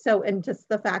 so, and just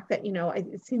the fact that, you know,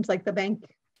 it seems like the bank,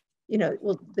 you know,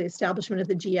 well, the establishment of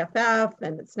the GFF,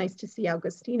 and it's nice to see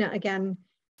Augustina again,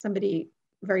 somebody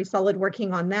very solid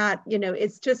working on that. You know,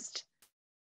 it's just,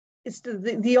 it's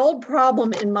the old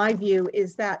problem in my view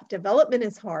is that development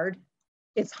is hard.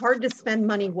 It's hard to spend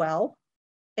money well,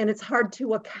 and it's hard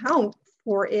to account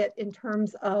for it in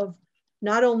terms of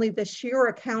not only the sheer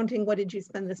accounting, what did you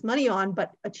spend this money on,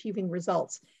 but achieving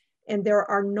results. And there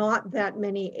are not that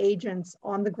many agents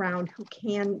on the ground who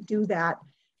can do that.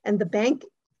 And the bank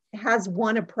has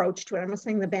one approach to it. I'm not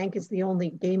saying the bank is the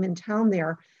only game in town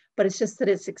there, but it's just that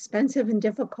it's expensive and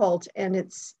difficult. And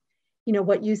it's, you know,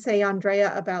 what you say,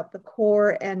 Andrea, about the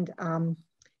core, and,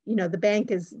 you know, the bank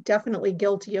is definitely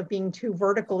guilty of being too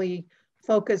vertically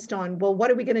focused on, well,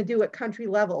 what are we going to do at country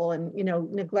level? And, you know,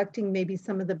 neglecting maybe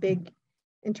some of the big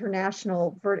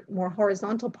international, more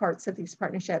horizontal parts of these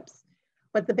partnerships.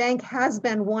 But the bank has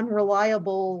been one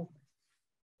reliable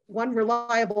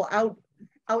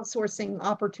outsourcing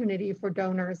opportunity for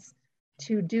donors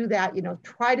to do that. You know,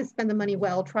 try to spend the money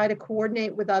well, try to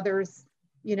coordinate with others,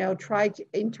 you know, try to,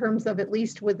 in terms of at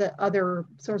least with the other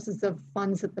sources of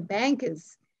funds that the bank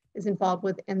is involved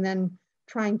with, and then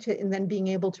being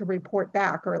able to report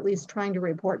back, or at least trying to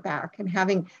report back, and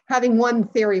having one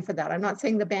theory for that. I'm not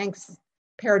saying the bank's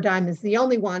paradigm is the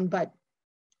only one, but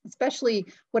especially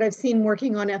what I've seen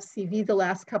working on FCV the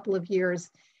last couple of years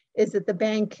is that the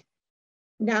bank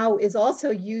now is also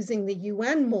using the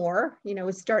UN more. You know,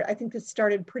 I think this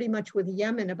started pretty much with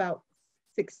Yemen about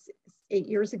 6-8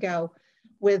 years ago,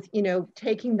 with, you know,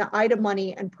 taking the IDA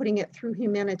money and putting it through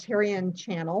humanitarian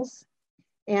channels.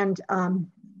 And,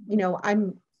 you know,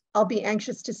 I'll be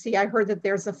anxious to see, I heard that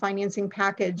there's a financing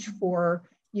package for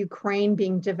Ukraine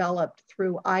being developed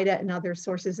through IDA and other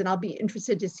sources. And I'll be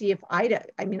interested to see if IDA,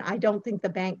 I mean, I don't think the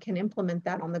bank can implement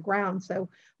that on the ground. So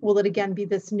will it again be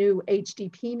this new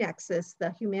HDP nexus,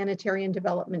 the humanitarian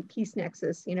development peace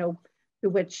nexus, you know,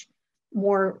 through which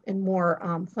more and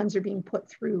more funds are being put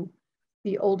through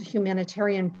the old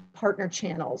humanitarian partner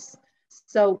channels.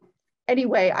 So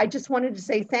anyway, I just wanted to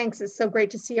say thanks. It's so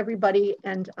great to see everybody,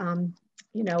 and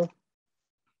you know,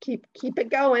 keep it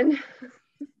going.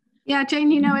 Yeah, Jane,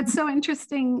 you know, it's so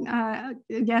interesting.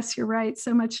 Yes, you're right.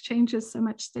 So much changes, so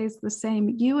much stays the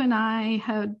same. You and I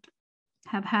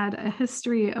have had a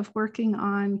history of working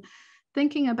on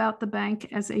thinking about the bank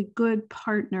as a good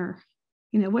partner.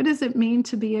 You know, what does it mean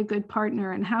to be a good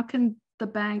partner, and how can the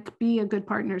bank be a good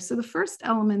partner? So the first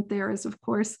element there is, of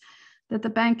course, that the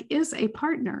bank is a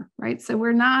partner, right? So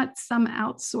we're not some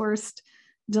outsourced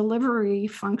delivery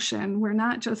function. We're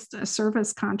not just a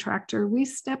service contractor. We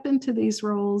step into these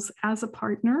roles as a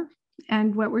partner.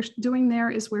 And what we're doing there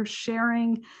is we're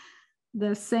sharing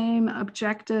the same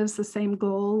objectives, the same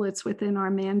goal. It's within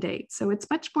our mandate. So it's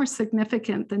much more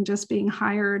significant than just being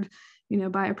hired, you know,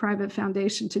 by a private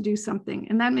foundation to do something.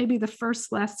 And that may be the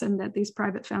first lesson that these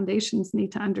private foundations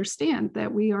need to understand,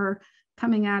 that we are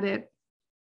coming at it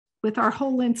with our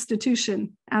whole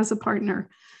institution as a partner.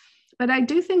 But I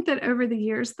do think that over the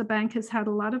years, the bank has had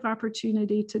a lot of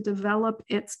opportunity to develop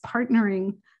its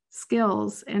partnering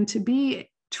skills and to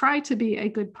try to be a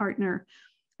good partner.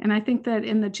 And I think that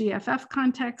in the GFF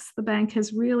context, the bank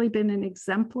has really been an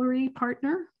exemplary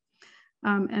partner.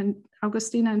 And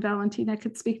Augustina and Valentina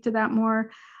could speak to that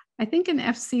more. I think in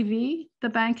FCV, the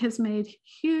bank has made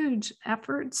huge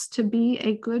efforts to be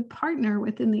a good partner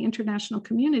within the international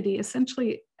community.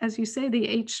 Essentially, as you say,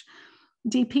 the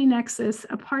HDP nexus,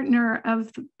 a partner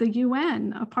of the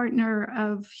UN, a partner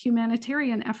of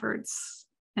humanitarian efforts,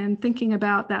 and thinking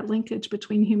about that linkage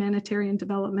between humanitarian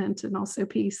development and also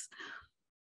peace.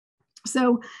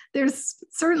 So there's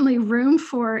certainly room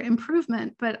for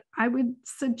improvement, but I would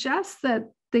suggest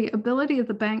that the ability of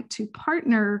the bank to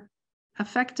partner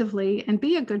effectively and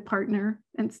be a good partner,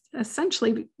 and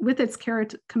essentially with its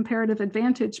comparative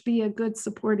advantage, be a good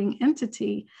supporting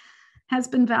entity, has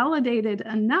been validated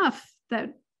enough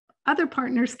that other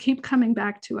partners keep coming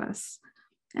back to us,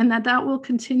 and that will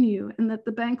continue, and that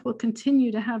the bank will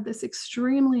continue to have this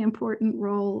extremely important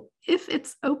role if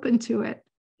it's open to it,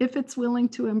 if it's willing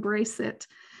to embrace it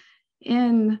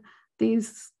in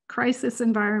these crisis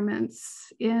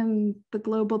environments, in the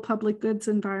global public goods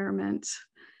environment,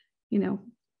 you know,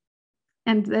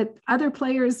 and that other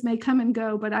players may come and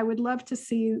go, but I would love to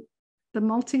see the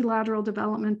multilateral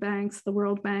development banks, the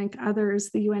World Bank, others,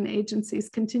 the UN agencies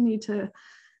continue to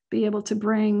be able to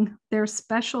bring their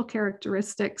special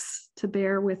characteristics to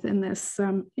bear within this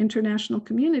international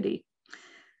community.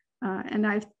 And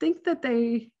I think that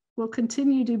they will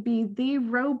continue to be the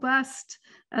robust,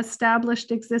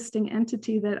 established, existing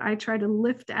entity that I try to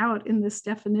lift out in this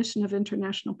definition of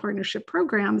international partnership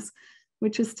programs,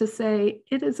 which is to say,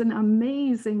 it is an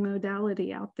amazing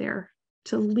modality out there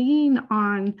to lean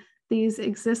on these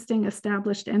existing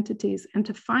established entities and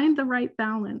to find the right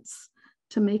balance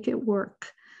to make it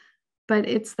work. But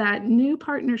it's that new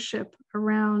partnership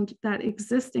around that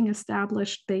existing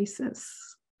established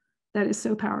basis that is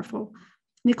so powerful.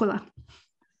 Nicola.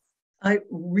 I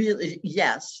really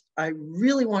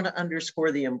want to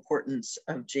underscore the importance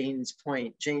of Jane's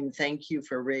point. Jane, thank you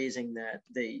for raising that,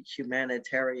 the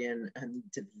humanitarian and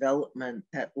development,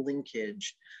 that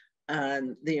linkage.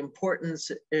 And the importance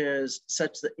is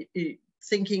such that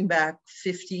thinking back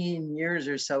 15 years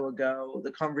or so ago,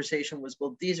 the conversation was,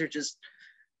 well, these are just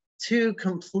two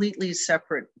completely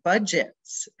separate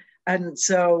budgets. And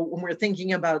so when we're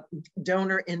thinking about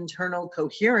donor internal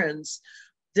coherence,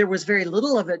 there was very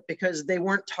little of it because they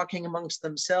weren't talking amongst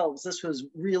themselves. This was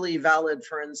really valid,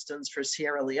 for instance, for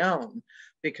Sierra Leone,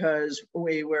 because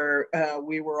we were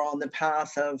on the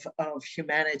path of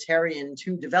humanitarian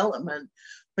to development,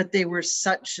 but they were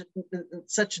such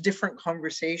different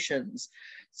conversations.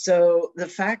 So the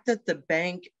fact that the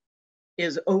bank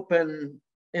is open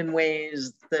in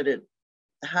ways that it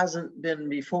hasn't been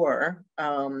before,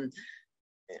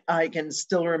 I can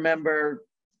still remember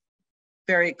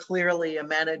very clearly a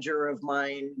manager of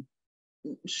mine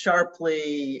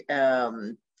sharply,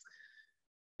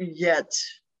 yet,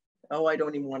 I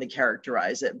don't even want to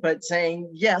characterize it, but saying,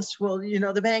 yes, well,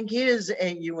 the bank is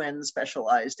a UN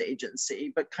specialized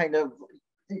agency, but kind of,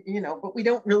 but we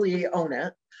don't really own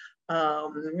it.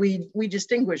 We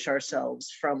distinguish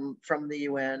ourselves from the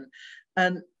UN.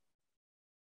 And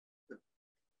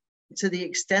to the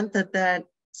extent that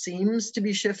seems to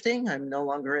be shifting, I'm no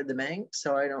longer at the bank,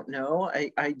 so I don't know.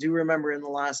 I do remember in the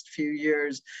last few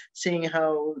years seeing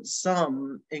how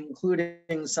some,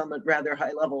 including some at rather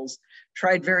high levels,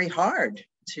 tried very hard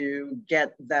to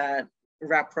get that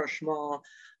rapprochement,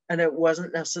 and it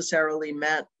wasn't necessarily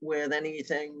met with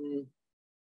anything.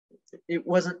 It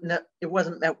wasn't met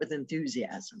with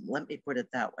enthusiasm. Let me put it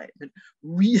that way. But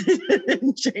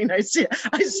really, Jane, I see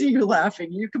you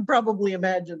laughing. You can probably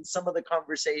imagine some of the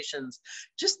conversations,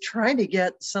 just trying to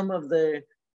get some of the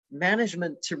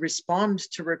management to respond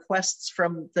to requests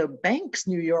from the bank's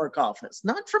New York office,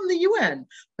 not from the UN,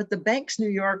 but the bank's New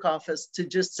York office, to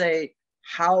just say,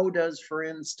 how does, for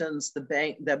instance,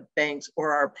 the banks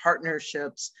or our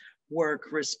partnerships work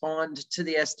respond to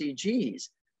the SDGs?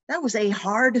 That was a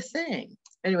hard thing.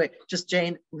 Anyway, just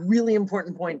Jane, really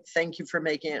important point. Thank you for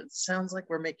making it. It sounds like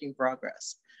we're making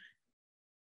progress.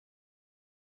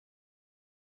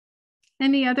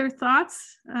 Any other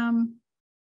thoughts?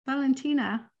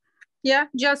 Valentina. Yeah,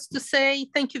 just to say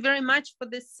thank you very much for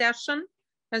this session.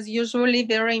 As usually,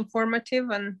 very informative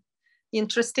and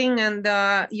interesting, and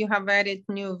you have added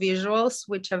new visuals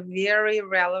which are very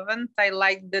relevant. I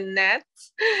like the net,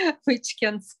 which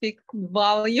can speak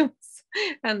volumes,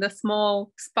 and the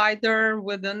small spider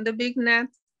within the big net.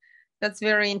 That's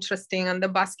very interesting. And the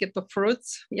basket of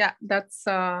fruits. Yeah, that's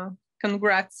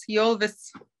congrats. You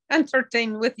always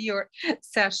entertain with your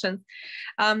sessions.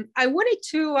 I wanted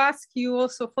to ask you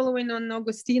also, following on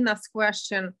Augustina's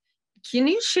question, can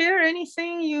you share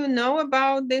anything you know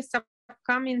about this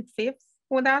upcoming fifth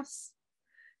with us?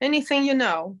 Anything you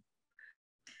know?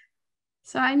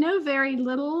 So I know very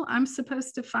little. I'm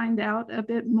supposed to find out a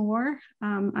bit more.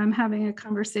 I'm having a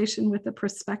conversation with a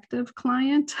prospective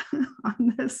client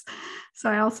on this. So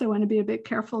I also want to be a bit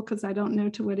careful because I don't know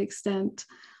to what extent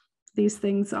these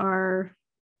things are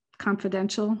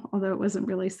confidential, although it wasn't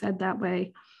really said that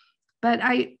way. But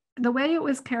the way it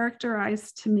was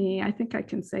characterized to me, I think I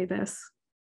can say this.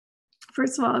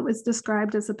 First of all, it was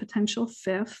described as a potential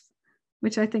fifth,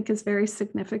 which I think is very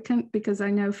significant because I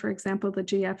know, for example, the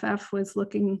GFF was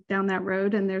looking down that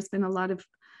road and there's been a lot of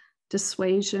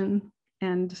dissuasion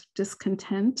and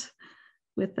discontent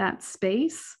with that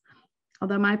space.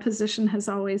 Although my position has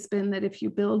always been that if you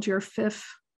build your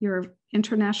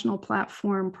international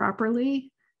platform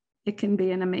properly, it can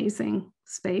be an amazing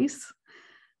space.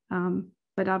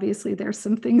 But obviously there's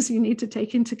some things you need to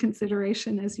take into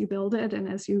consideration as you build it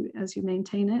and as you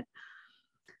maintain it.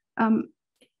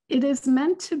 It is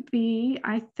meant to be,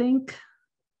 I think,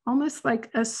 almost like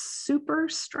a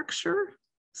superstructure.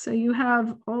 So you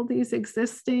have all these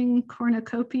existing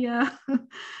cornucopia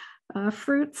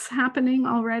fruits happening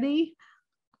already,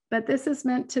 but this is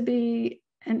meant to be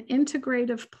an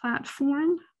integrative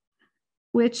platform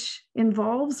which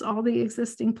involves all the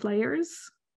existing players.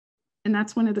 And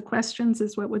that's one of the questions,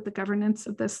 is what would the governance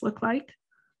of this look like?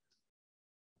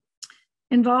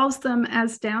 Involves them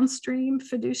as downstream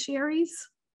fiduciaries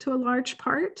to a large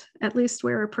part, at least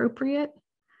where appropriate,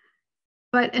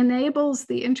 but enables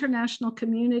the international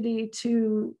community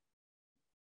to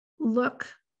look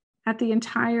at the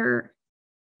entire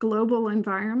global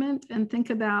environment and think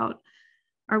about,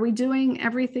 are we doing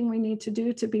everything we need to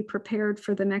do to be prepared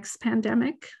for the next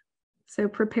pandemic? So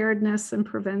preparedness and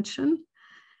prevention.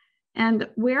 And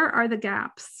where are the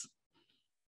gaps?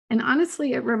 And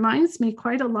honestly, it reminds me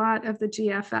quite a lot of the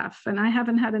GFF. And I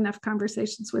haven't had enough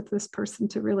conversations with this person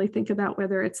to really think about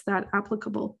whether it's that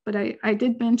applicable. But I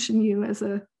did mention you as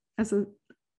a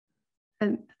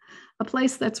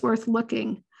place that's worth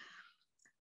looking.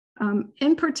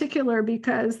 In particular,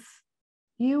 because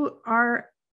you are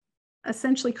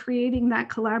essentially creating that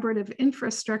collaborative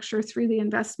infrastructure through the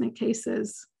investment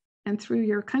cases and through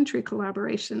your country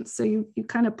collaborations. So you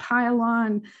kind of pile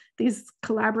on these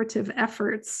collaborative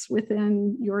efforts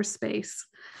within your space.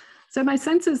 So my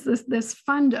sense is this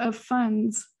fund of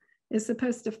funds is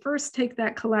supposed to first take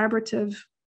that collaborative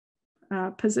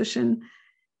position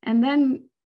and then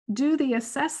do the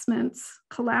assessments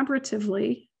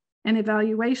collaboratively and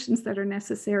evaluations that are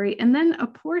necessary, and then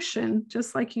apportion,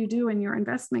 just like you do in your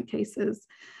investment cases,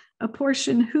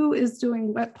 apportion who is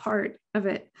doing what part of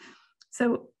it.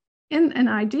 So in an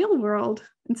ideal world,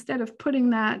 instead of putting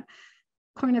that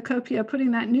cornucopia,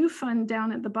 putting that new fund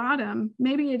down at the bottom,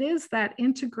 maybe it is that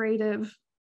integrative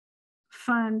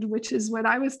fund, which is what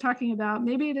I was talking about.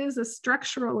 Maybe it is a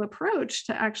structural approach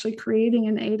to actually creating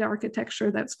an aid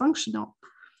architecture that's functional.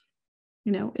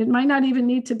 You know, it might not even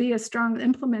need to be a strong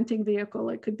implementing vehicle.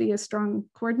 It could be a strong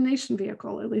coordination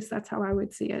vehicle. At least that's how I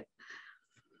would see it.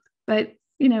 But,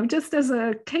 you know, just as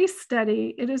a case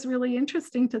study, it is really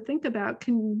interesting to think about,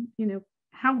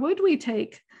 how would we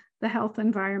take the health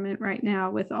environment right now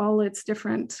with all its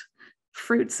different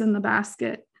fruits in the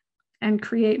basket and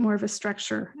create more of a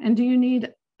structure? And do you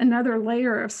need another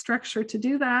layer of structure to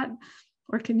do that?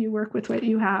 Or can you work with what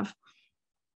you have?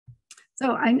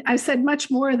 So I said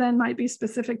much more than might be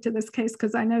specific to this case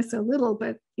because I know so little,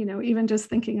 but, you know, even just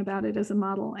thinking about it as a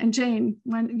model. And Jane,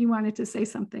 when you wanted to say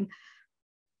something.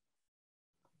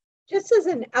 Just as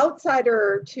an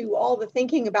outsider to all the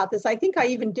thinking about this, I think I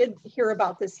even did hear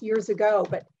about this years ago,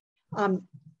 but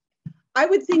I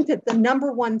would think that the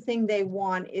number one thing they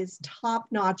want is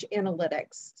top-notch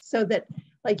analytics, so that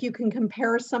like you can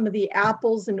compare some of the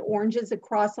apples and oranges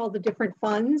across all the different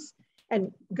funds.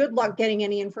 And good luck getting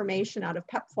any information out of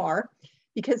PEPFAR,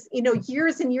 because, you know,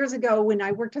 years and years ago when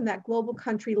I worked on that global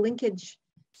country linkage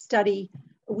study,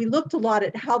 we looked a lot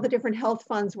at how the different health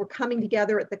funds were coming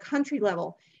together at the country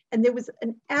level. And there was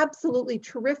an absolutely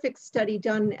terrific study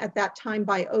done at that time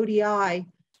by ODI.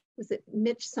 Was it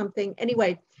Mitch something?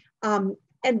 Anyway, and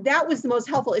that was the most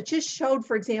helpful. It just showed,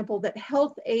 for example, that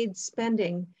health aid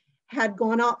spending had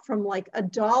gone up from like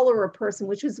 $1 a person,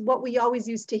 which is what we always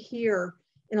used to hear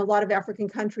in a lot of African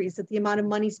countries, that the amount of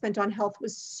money spent on health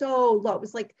was so low. It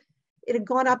was like, it had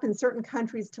gone up in certain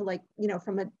countries to like, you know,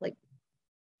 from like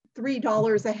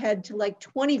 $3 a head to like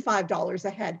 $25 a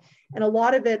head. And a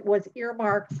lot of it was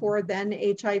earmarked for then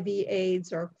HIV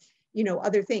AIDS or, you know,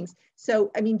 other things.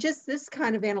 So, I mean, just this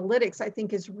kind of analytics, I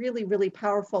think is really, really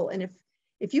powerful. And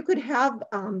if you could have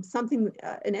something,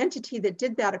 an entity that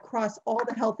did that across all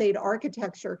the health aid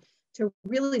architecture, to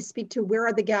really speak to where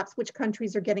are the gaps, which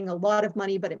countries are getting a lot of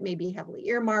money, but it may be heavily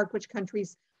earmarked, which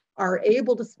countries are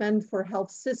able to spend for health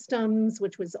systems,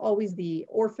 which was always the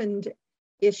orphaned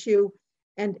issue.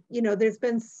 And, you know, there's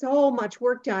been so much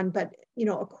work done, but, you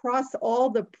know, across all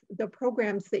the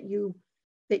programs that you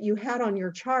had on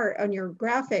your chart, on your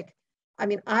graphic, I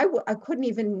mean, I couldn't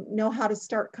even know how to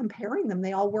start comparing them.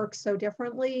 They all work so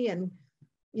differently. And,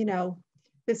 you know,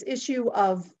 this issue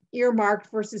of earmarked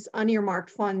versus unearmarked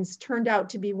funds turned out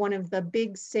to be one of the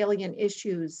big salient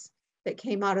issues that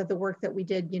came out of the work that we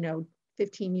did, you know,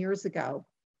 15 years ago.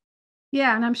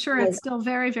 Yeah, and I'm sure it's still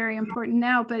very, very important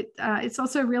now, but it's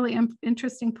also a really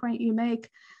interesting point you make.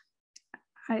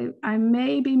 I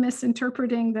may be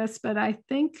misinterpreting this, but I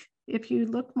think if you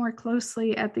look more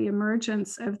closely at the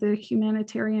emergence of the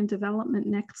humanitarian development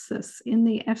nexus in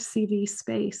the FCV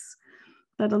space,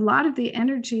 that a lot of the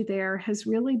energy there has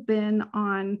really been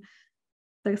on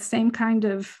the same kind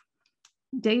of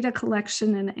data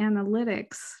collection and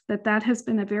analytics, that has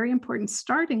been a very important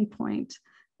starting point,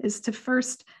 is to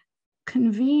first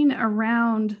convene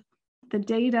around the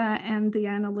data and the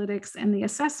analytics and the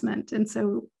assessment. And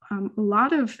so a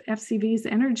lot of FCV's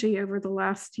energy over the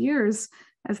last years,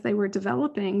 as they were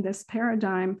developing this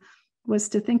paradigm, was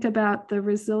to think about the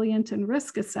resilient and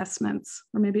risk assessments,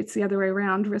 or maybe it's the other way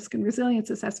around, risk and resilience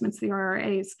assessments, the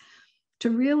RRAs, to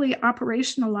really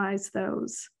operationalize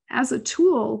those as a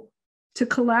tool to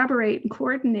collaborate and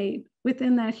coordinate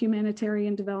within that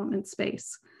humanitarian development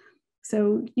space.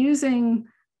 So using,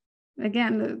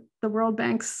 again, the World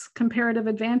Bank's comparative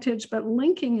advantage, but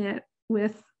linking it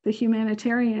with the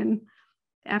humanitarian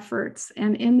efforts.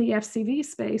 And in the FCV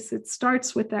space, it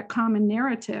starts with that common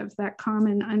narrative, that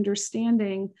common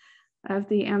understanding of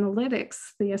the analytics,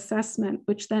 the assessment,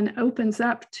 which then opens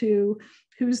up to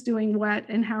who's doing what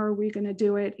and how are we going to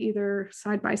do it, either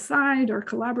side by side or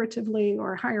collaboratively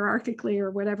or hierarchically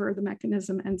or whatever the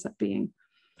mechanism ends up being.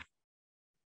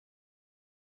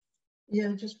 Yeah,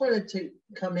 I just wanted to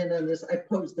come in on this. I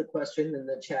posed the question in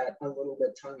the chat a little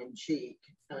bit tongue in cheek.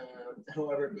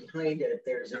 However, behind it,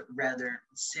 there's a rather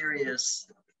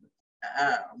serious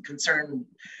concern.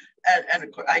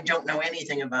 And I don't know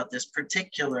anything about this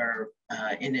particular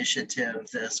initiative,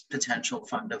 this potential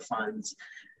fund of funds.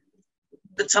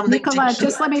 But something Nicola,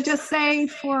 let me just say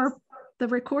for the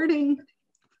recording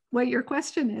what your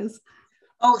question is.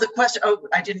 Oh, the question. Oh,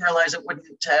 I didn't realize it wouldn't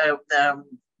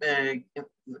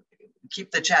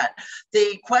keep the chat.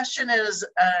 The question is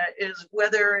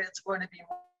whether it's going to be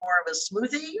more of a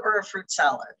smoothie or a fruit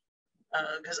salad.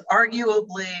 Because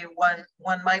arguably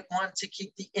one might want to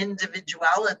keep the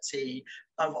individuality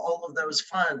of all of those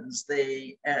funds,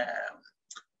 the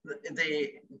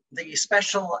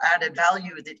special added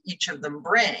value that each of them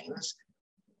brings,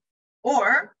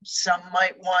 or some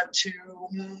might want to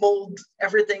mold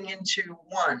everything into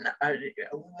one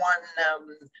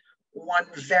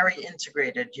very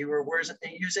integrated. You were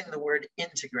using the word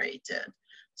integrated.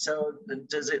 So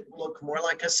does it look more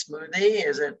like a smoothie?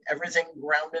 Is it everything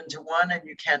ground into one and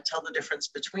you can't tell the difference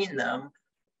between them?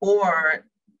 Or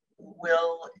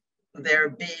will there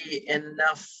be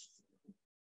enough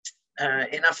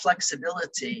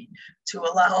flexibility to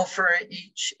allow for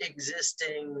each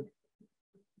existing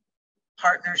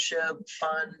partnership,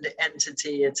 fund,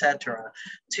 entity, etc.,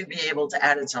 to be able to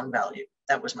add its own value?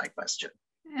 That was my question.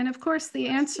 And of course, the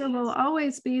answer will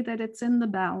always be that it's in the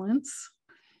balance,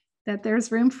 that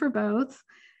there's room for both.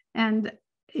 And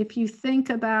if you think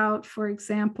about, for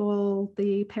example,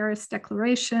 the Paris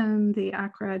Declaration, the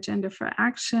Accra Agenda for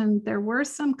Action, there were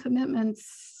some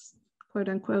commitments, quote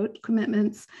unquote,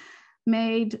 commitments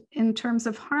made in terms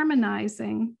of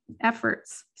harmonizing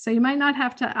efforts. So you might not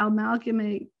have to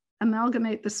amalgamate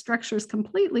the structures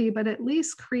completely, but at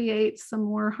least create some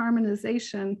more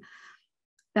harmonization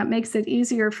that makes it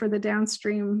easier for the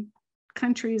downstream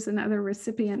countries and other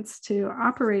recipients to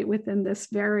operate within this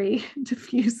very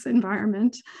diffuse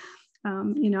environment,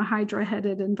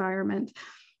 hydra-headed environment.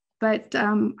 But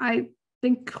I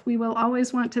think we will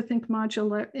always want to think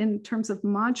modular in terms of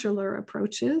modular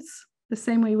approaches, the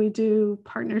same way we do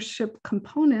partnership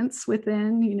components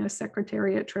within,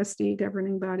 secretariat, trustee,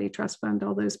 governing body, trust fund,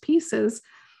 all those pieces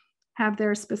have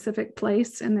their specific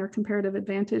place and their comparative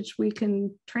advantage. We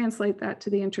can translate that to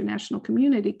the international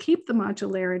community, keep the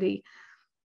modularity,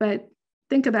 but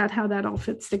think about how that all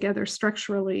fits together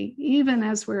structurally, even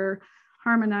as we're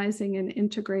harmonizing and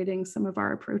integrating some of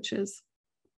our approaches.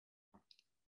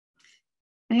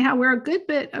 Anyhow, we're a good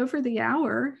bit over the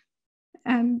hour,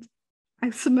 and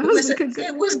I suppose we could.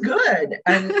 It was good,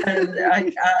 and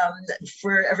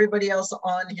for everybody else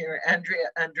on here,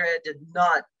 Andrea did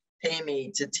not pay me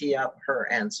to tee up her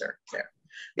answer there.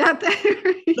 Yeah,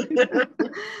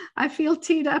 I feel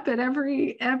teed up at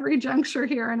every juncture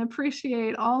here and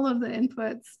appreciate all of the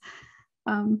inputs.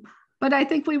 But I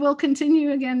think we will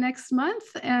continue again next month.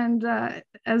 And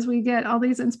as we get all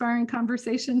these inspiring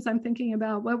conversations, I'm thinking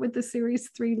about what would the series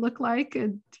 3 look like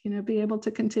and be able to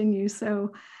continue.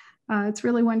 So it's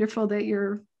really wonderful that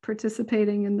you're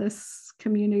participating in this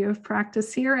community of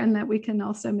practice here and that we can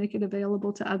also make it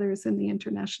available to others in the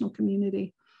international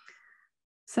community.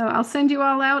 So I'll send you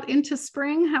all out into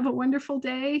spring. Have a wonderful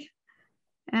day,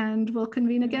 and we'll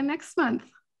convene again next month.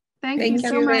 Thank you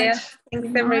so much.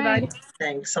 Thanks, everybody.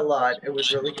 Thanks a lot. It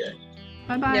was really good.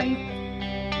 Bye-bye. Yep.